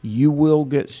open. You will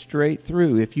get straight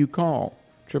through if you call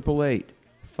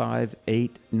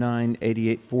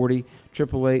 888-589-8840,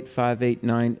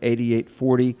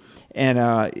 888-589-8840. And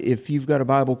if you've got a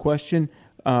Bible question,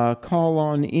 call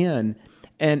on in.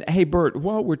 And hey, Bert,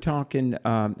 while we're talking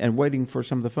and waiting for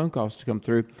some of the phone calls to come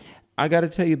through, I got to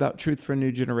tell you about Truth for a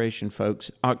New Generation, folks.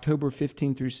 October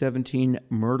 15 through 17,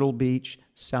 Myrtle Beach,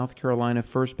 South Carolina,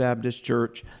 First Baptist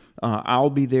Church. I'll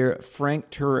be there. Frank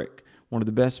Turek, one of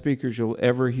the best speakers you'll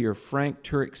ever hear. Frank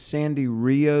Turek, Sandy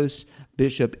Rios,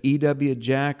 Bishop E.W.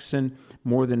 Jackson,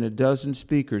 more than a dozen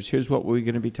speakers. Here's what we're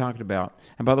going to be talking about.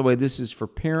 And by the way, this is for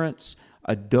parents,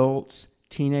 adults,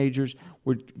 teenagers.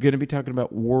 We're going to be talking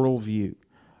about worldview,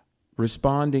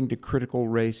 responding to critical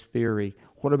race theory.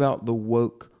 What about the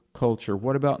woke culture?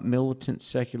 What about militant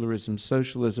secularism,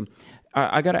 socialism?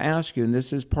 I got to ask you, and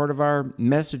this is part of our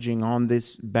messaging on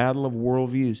this battle of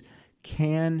worldviews,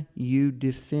 can you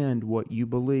defend what you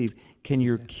believe? Can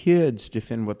your kids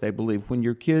defend what they believe? When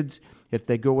your kids, if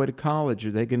they go away to college,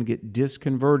 are they going to get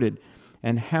disconverted?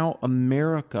 And how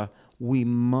America, we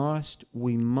must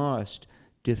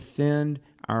defend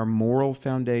our moral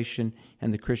foundation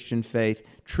and the Christian faith.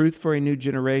 Truth for a New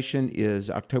Generation is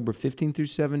October 15 through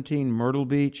 17, Myrtle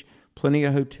Beach, plenty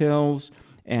of hotels,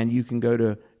 and you can go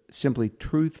to simply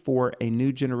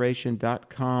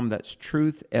truthforanewgeneration.com. That's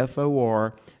truth,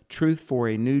 F-O-R,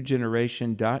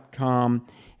 truthforanewgeneration.com,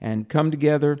 and come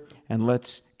together and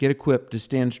let's get equipped to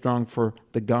stand strong for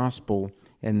the gospel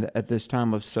and at this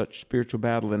time of such spiritual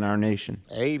battle in our nation.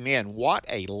 Amen. What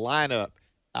a lineup.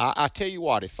 I tell you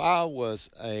what, if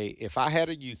I had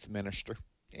a youth minister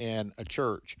in a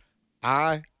church,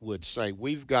 I would say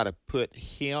we've got to put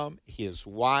him, his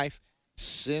wife,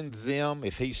 send them.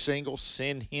 If he's single,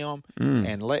 send him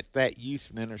and let that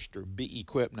youth minister be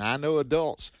equipped. Now, I know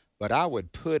adults, but I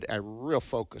would put a real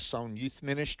focus on youth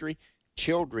ministry,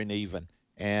 children even.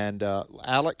 And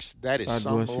Alex, that is God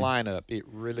some bless you. lineup. It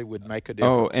really would make a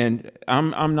difference. Oh, and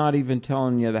I'm not even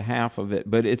telling you the half of it,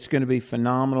 but it's going to be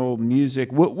phenomenal music.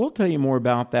 We'll tell you more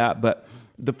about that, but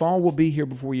the fall will be here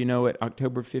before you know it,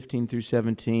 October 15 through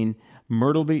 17,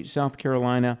 Myrtle Beach, South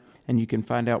Carolina, and you can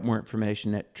find out more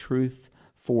information at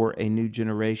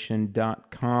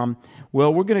truthforanewgeneration.com.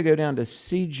 Well, we're going to go down to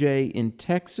CJ in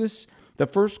Texas. The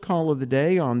first call of the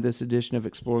day on this edition of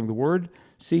Exploring the Word.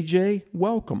 CJ,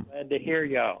 welcome. Glad to hear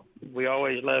y'all. We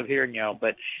always love hearing y'all.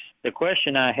 But the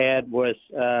question I had was,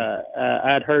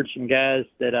 I'd heard some guys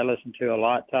that I listen to a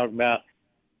lot talk about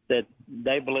that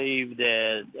they believe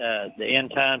that the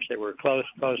end times that were close,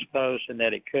 and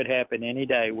that it could happen any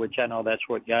day, which I know that's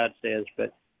what God says.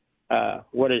 But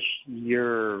what is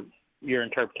your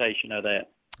interpretation of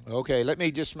that? Okay, let me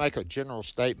just make a general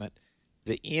statement.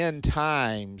 The end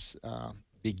times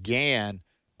began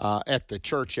at the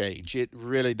church age. It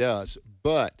really does.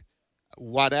 But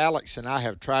what Alex and I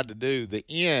have tried to do, the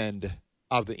end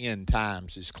of the end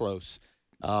times is close.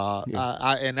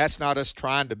 And that's not us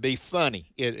trying to be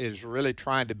funny. It is really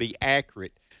trying to be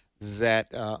accurate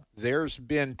that there's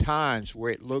been times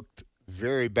where it looked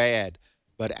very bad.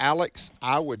 But Alex,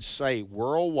 I would say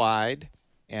worldwide,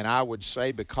 and I would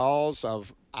say because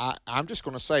of, I'm just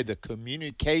going to say the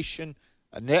communication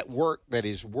network that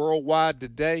is worldwide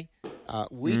today,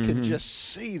 we can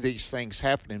just see these things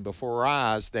happening before our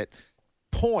eyes that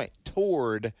point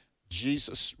toward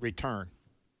Jesus' return.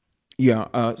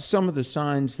 Yeah, some of the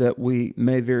signs that we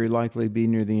may very likely be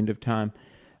near the end of time,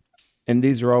 and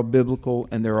these are all biblical,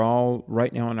 and they're all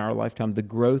right now in our lifetime. The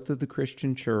growth of the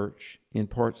Christian church in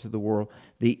parts of the world,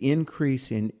 the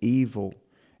increase in evil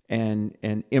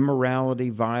and immorality,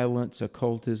 violence,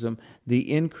 occultism,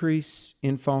 the increase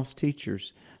in false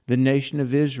teachers, the nation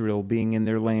of Israel being in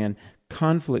their land,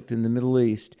 conflict in the Middle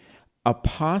East,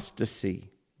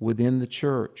 apostasy within the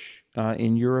church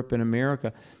in Europe and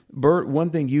America. Bert, one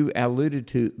thing you alluded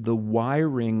to, the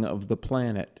wiring of the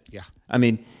planet. Yeah. I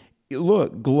mean,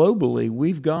 look, globally,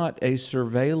 we've got a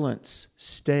surveillance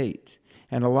state.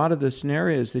 And a lot of the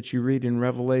scenarios that you read in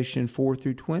Revelation 4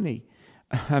 through 20,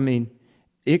 I mean,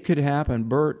 it could happen.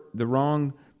 Bert, the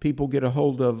wrong people get a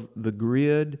hold of the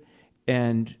grid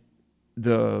and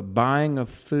the buying of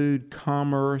food,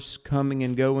 commerce, coming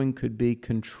and going could be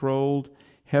controlled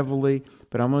heavily.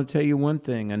 But I'm going to tell you one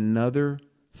thing, another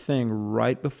thing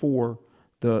right before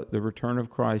the return of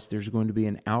Christ, there's going to be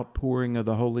an outpouring of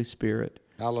the Holy Spirit.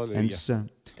 Hallelujah.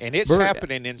 And it's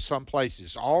happening in some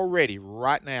places already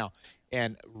right now.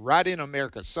 And right in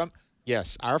America,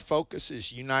 yes, our focus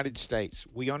is United States.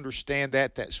 We understand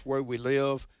that. That's where we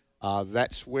live.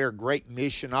 That's where great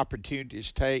mission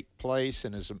opportunities take place.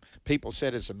 And as people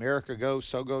said, as America goes,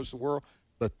 so goes the world.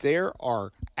 But there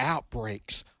are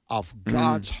outbreaks of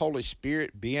God's Holy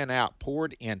Spirit being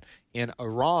outpoured in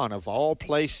Iran, of all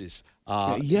places.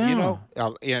 You know,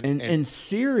 in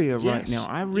Syria right now.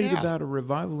 I read about a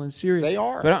revival in Syria. They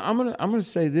are. But I'm gonna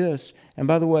say this, and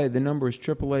by the way, the number is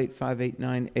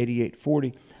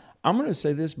 888-589-8840. I'm gonna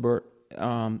say this, Bert.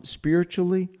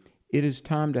 Spiritually, it is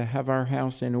time to have our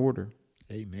house in order.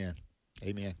 Amen.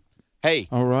 Amen. Hey.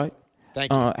 All right.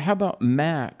 Thank you. How about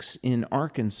Max in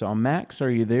Arkansas? Max,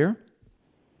 are you there?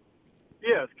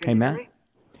 Yes. Can you hear me?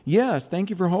 Yes. Thank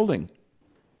you for holding.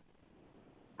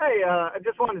 Hey, I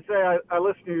just wanted to say I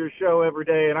listen to your show every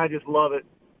day, and I just love it.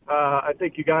 I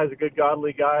think you guys are good,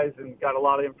 godly guys, and got a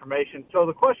lot of information. So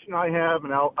the question I have,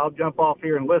 and I'll jump off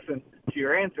here and listen to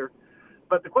your answer,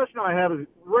 but the question I have is,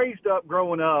 raised up,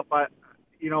 growing up,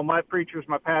 my preachers,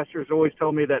 my pastors always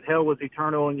told me that hell was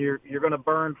eternal, and you're going to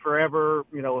burn forever,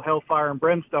 hellfire and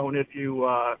brimstone if you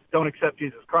don't accept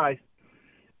Jesus Christ.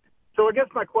 So I guess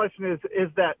my question is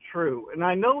that true? And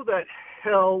I know that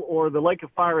hell or the lake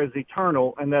of fire is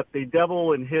eternal, and that the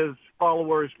devil and his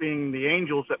followers, being the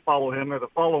angels that follow him or the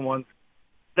fallen ones,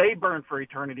 they burn for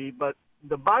eternity. But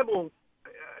the Bible,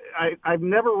 I've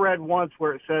never read once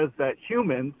where it says that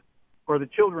humans or the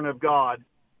children of God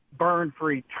burn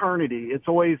for eternity. It's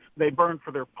always they burn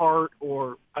for their part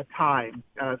or a time.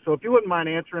 So if you wouldn't mind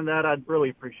answering that, I'd really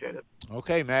appreciate it.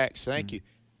 Okay, Max, thank you.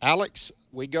 Alex,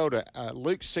 we go to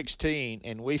Luke 16,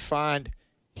 and we find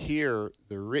here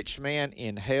the rich man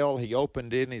in hell. He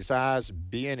opened in his eyes,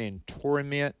 being in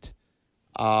torment.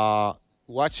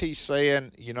 What's he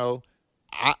saying?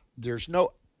 I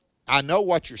know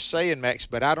what you're saying, Max,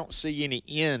 but I don't see any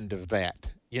end of that.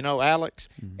 Alex?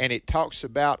 Mm-hmm. And it talks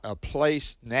about a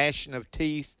place, gnashing of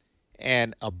teeth,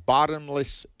 and a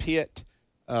bottomless pit.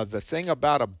 the thing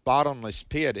about a bottomless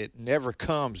pit, it never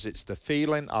comes. It's the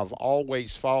feeling of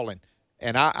always falling.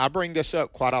 And I bring this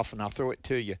up quite often. I'll throw it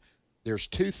to you. There's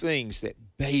two things that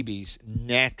babies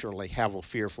naturally have a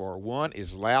fear for. One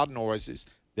is loud noises.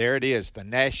 There it is, the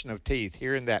gnashing of teeth,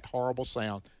 hearing that horrible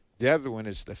sound. The other one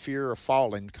is the fear of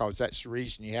falling, because that's the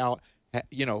reason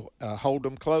you hold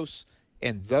them close.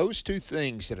 And those two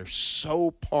things that are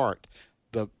so part,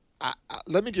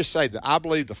 let me just say that I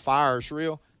believe the fire is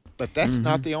real, but that's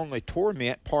not the only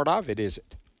torment part of it, is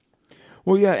it?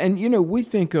 Well, yeah, and we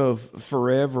think of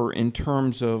forever in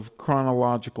terms of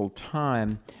chronological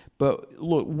time, but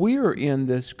look, we're in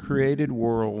this created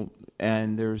world,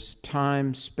 and there's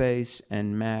time, space,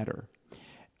 and matter.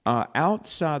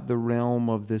 Outside the realm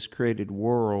of this created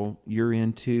world, you're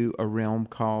into a realm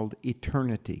called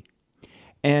eternity.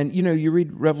 And, you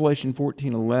read Revelation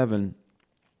 14:11,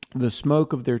 the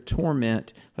smoke of their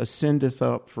torment ascendeth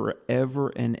up forever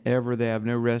and ever. They have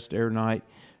no rest ere night,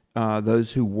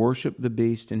 those who worship the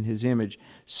beast in his image.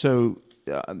 So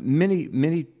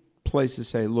many places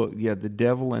say, look, yeah, the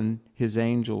devil and his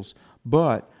angels,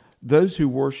 but those who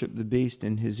worship the beast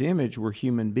in his image were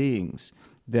human beings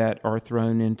that are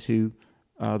thrown into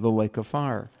the lake of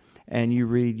fire. And you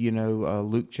read,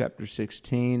 Luke chapter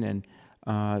 16, and,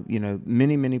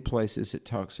 many places it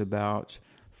talks about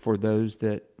for those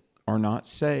that are not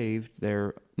saved,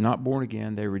 they're not born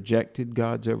again, they rejected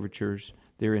God's overtures,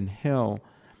 they're in hell.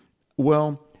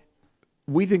 Well,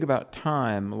 we think about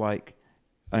time like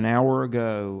an hour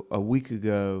ago, a week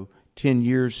ago, 10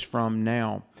 years from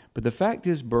now. But the fact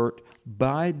is, Bert,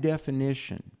 by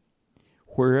definition,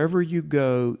 wherever you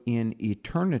go in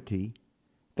eternity,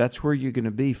 that's where you're going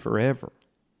to be forever.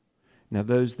 Now,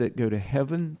 those that go to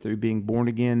heaven through being born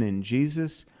again in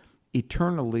Jesus,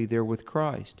 eternally they're with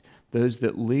Christ. Those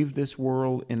that leave this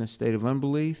world in a state of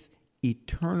unbelief,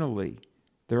 eternally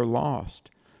they're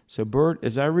lost. So, Bert,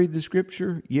 as I read the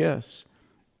scripture, yes,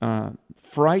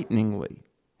 frighteningly,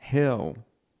 hell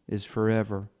is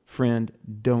forever. Friend,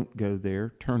 don't go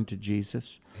there. Turn to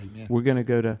Jesus. Amen. We're going to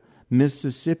go to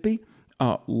Mississippi.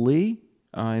 Lee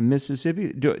in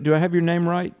Mississippi. Do I have your name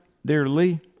right there,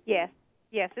 Lee? Yes,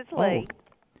 it's Lee. Oh.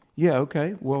 Yeah,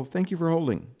 okay. Well, thank you for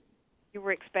holding. You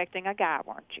were expecting a guy,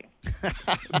 weren't you?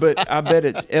 But I bet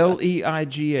it's Leigh.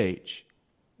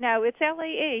 No, it's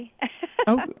Lee.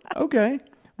 Oh, okay.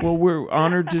 Well, we're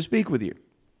honored to speak with you.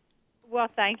 Well,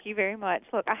 thank you very much.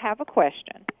 Look, I have a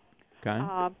question.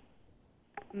 Okay.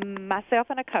 Myself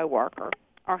and a coworker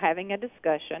are having a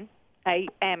discussion, a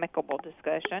amicable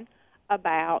discussion,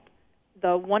 about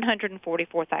the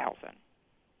 144,000.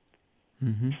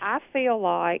 Mm-hmm. I feel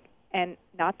like, and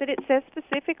not that it says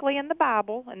specifically in the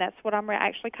Bible, and that's what I'm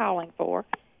actually calling for,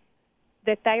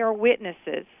 that they are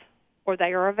witnesses or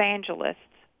they are evangelists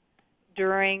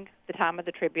during the time of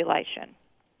the tribulation.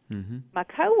 Mm-hmm. My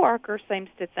coworker seems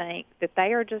to think that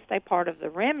they are just a part of the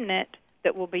remnant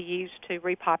that will be used to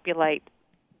repopulate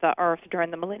the earth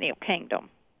during the millennial kingdom.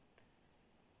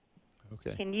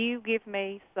 Okay. Can you give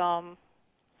me some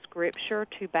scripture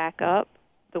to back up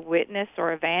the witness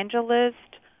or evangelist,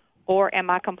 or am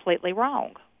I completely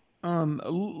wrong?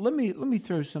 Let me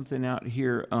throw something out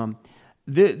here.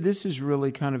 This is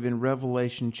really kind of in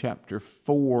Revelation chapter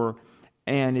 4,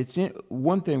 and it's in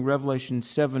one thing, Revelation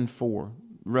 7:4.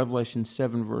 Revelation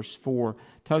 7 verse 4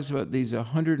 talks about these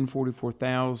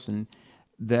 144,000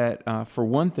 that, for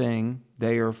one thing,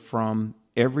 they are from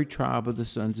every tribe of the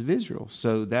sons of Israel.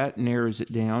 So that narrows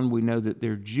it down. We know that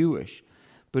they're Jewish.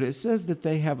 But it says that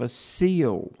they have a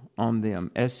seal on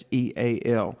them,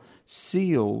 S-E-A-L,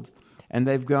 sealed, and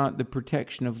they've got the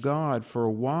protection of God for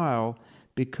a while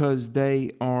because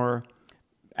they are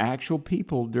actual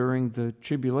people during the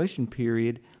tribulation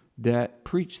period that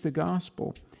preach the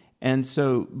gospel. And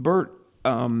so, Bert,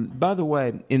 by the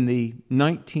way, in the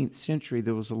 19th century,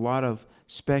 there was a lot of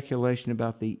speculation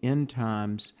about the end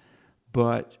times,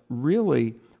 but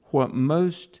really what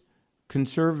most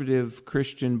conservative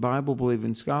Christian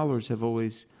Bible-believing scholars have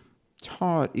always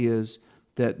taught is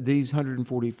that these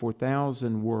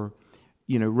 144,000 were,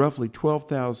 roughly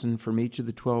 12,000 from each of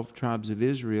the 12 tribes of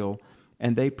Israel,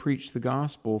 and they preached the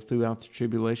gospel throughout the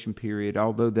tribulation period,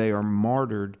 although they are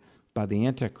martyred by the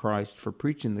Antichrist for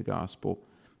preaching the gospel.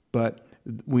 But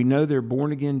we know they're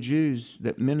born-again Jews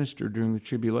that minister during the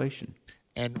tribulation.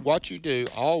 And what you do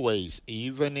always,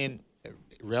 even in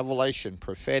Revelation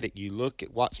prophetic, you look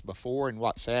at what's before and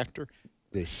what's after,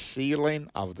 the sealing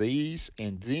of these,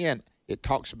 and then it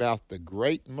talks about the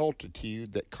great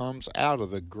multitude that comes out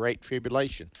of the great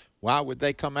tribulation. Why would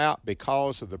they come out?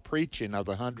 Because of the preaching of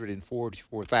the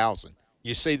 144,000.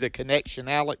 You see the connection,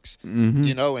 Alex? Mm-hmm.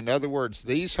 You know, in other words,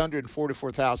 these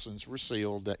 144,000 were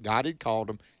sealed that God had called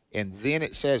them. And then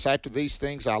it says, after these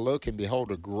things I look, and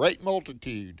behold, a great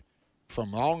multitude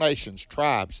from all nations,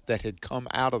 tribes that had come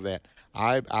out of that.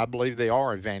 I believe they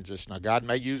are evangelists. Now, God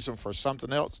may use them for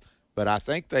something else, but I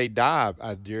think they die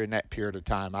during that period of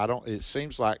time. It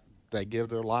seems like they give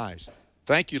their lives.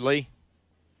 Thank you, Lee.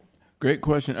 Great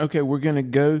question. Okay, we're going to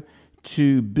go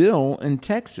to Bill in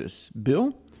Texas.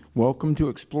 Bill, welcome to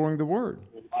Exploring the Word.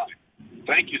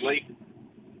 Thank you, Lee.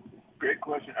 Great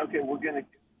question. Okay, we're going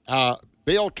to...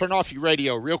 Bill, turn off your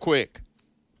radio real quick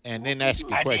and then ask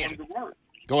your question.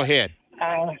 Go ahead.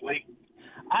 I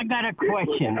got a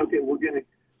question. Okay, we're going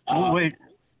to...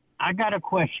 I got a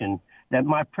question that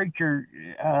my preacher,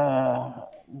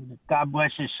 God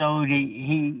bless his soul,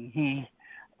 he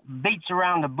beats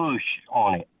around the bush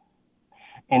on it.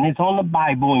 And it's on the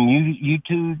Bible, and you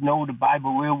two know the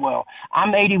Bible real well.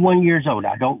 I'm 81 years old.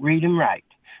 I don't read and write,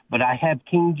 but I have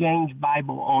King James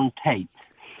Bible on tape,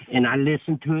 and I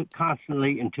listen to it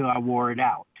constantly until I wore it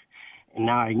out. And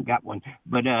now I ain't got one.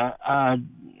 But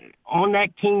on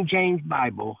that King James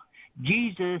Bible,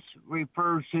 Jesus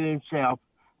refers to himself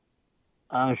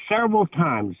several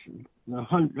times,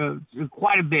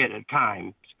 quite a bit of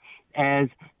times, as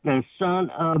the Son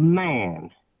of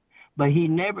Man. But he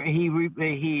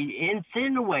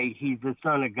insinuates he's the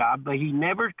Son of God, but he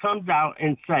never comes out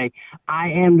and say, I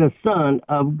am the Son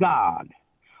of God.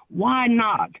 Why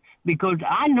not? Because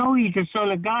I know he's the Son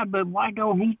of God, but why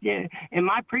don't he? And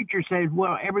my preacher says,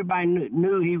 well, everybody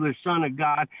knew he was Son of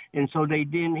God, and so he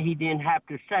didn't have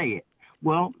to say it.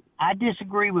 Well, I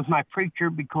disagree with my preacher,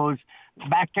 because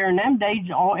back there in them days,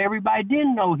 everybody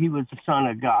didn't know he was the Son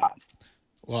of God.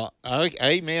 Well,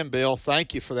 amen, Bill.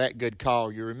 Thank you for that good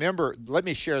call. You remember, let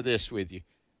me share this with you.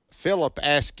 Philip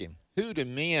asked him,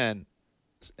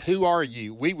 who are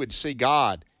you? We would see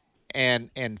God. And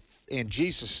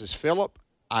Jesus says, Philip,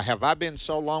 have I been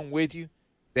so long with you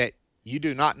that you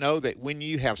do not know that when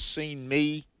you have seen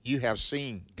me, you have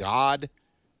seen God?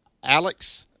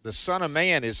 Alex, the Son of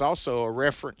Man is also a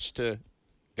reference to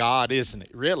God, isn't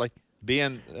it? Really,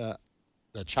 being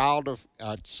the child of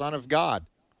Son of God.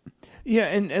 Yeah,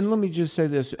 and let me just say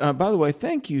this. By the way,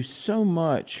 thank you so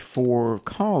much for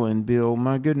calling, Bill.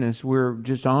 My goodness, we're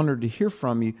just honored to hear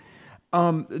from you.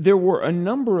 There were a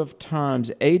number of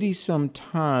times, 80-some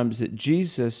times, that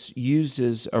Jesus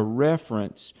uses a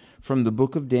reference from the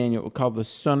book of Daniel called the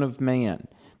Son of Man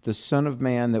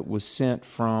that was sent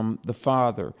from the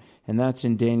Father, and that's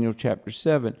in Daniel chapter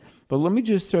 7. But let me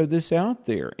just throw this out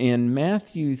there. In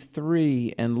Matthew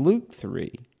 3 and Luke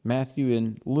 3, Matthew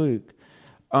and Luke,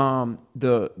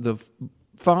 the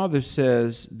Father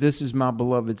says, this is my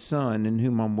beloved Son in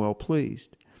whom I'm well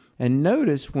pleased. And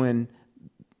notice when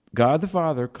God the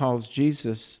Father calls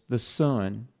Jesus the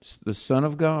Son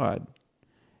of God,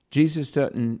 Jesus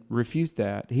doesn't refute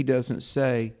that. He doesn't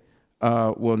say,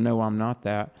 well, no, I'm not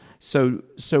that. So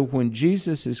when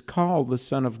Jesus is called the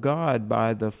Son of God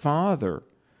by the Father,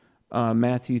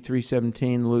 Matthew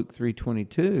 3:17, Luke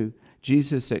 3:22,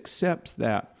 Jesus accepts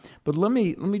that. But let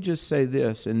me just say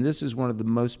this, and this is one of the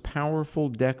most powerful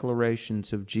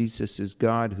declarations of Jesus'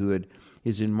 Godhood,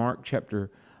 is in Mark chapter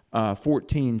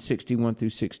 14, 61 through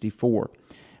 64.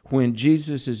 When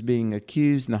Jesus is being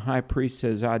accused, and the high priest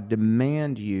says, I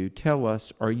demand you, tell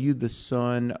us, are you the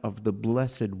Son of the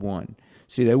Blessed One?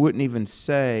 See, they wouldn't even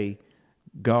say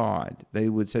God. They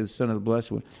would say the Son of the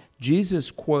Blessed One. Jesus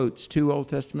quotes two Old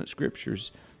Testament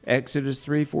scriptures, Exodus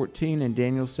 3:14 and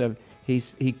Daniel 7.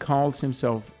 He calls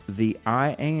himself the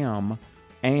I Am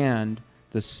and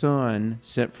the Son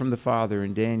sent from the Father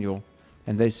in Daniel.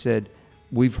 And they said,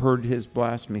 we've heard his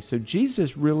blasphemy. So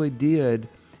Jesus really did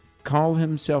call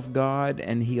himself God,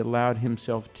 and he allowed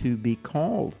himself to be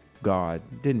called God,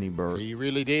 didn't he, Bert? He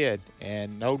really did,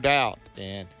 and no doubt.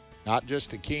 And not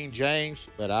just the King James,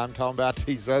 but I'm talking about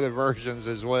these other versions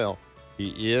as well.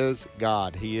 He is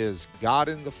God. He is God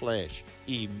in the flesh.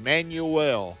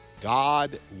 Emmanuel,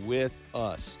 God with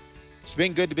us. It's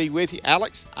been good to be with you.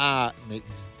 Alex, I'm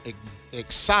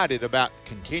excited about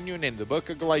continuing in the book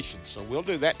of Galatians, so we'll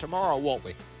do that tomorrow, won't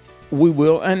we? We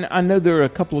will, and I know there are a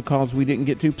couple of calls we didn't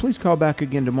get to. Please call back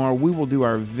again tomorrow. We will do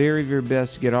our very, very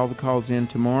best to get all the calls in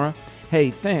tomorrow. Hey,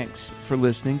 thanks for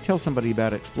listening. Tell somebody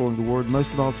about Exploring the Word.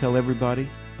 Most of all, tell everybody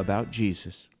about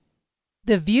Jesus.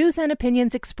 The views and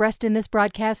opinions expressed in this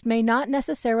broadcast may not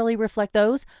necessarily reflect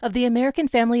those of the American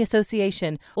Family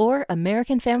Association or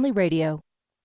American Family Radio.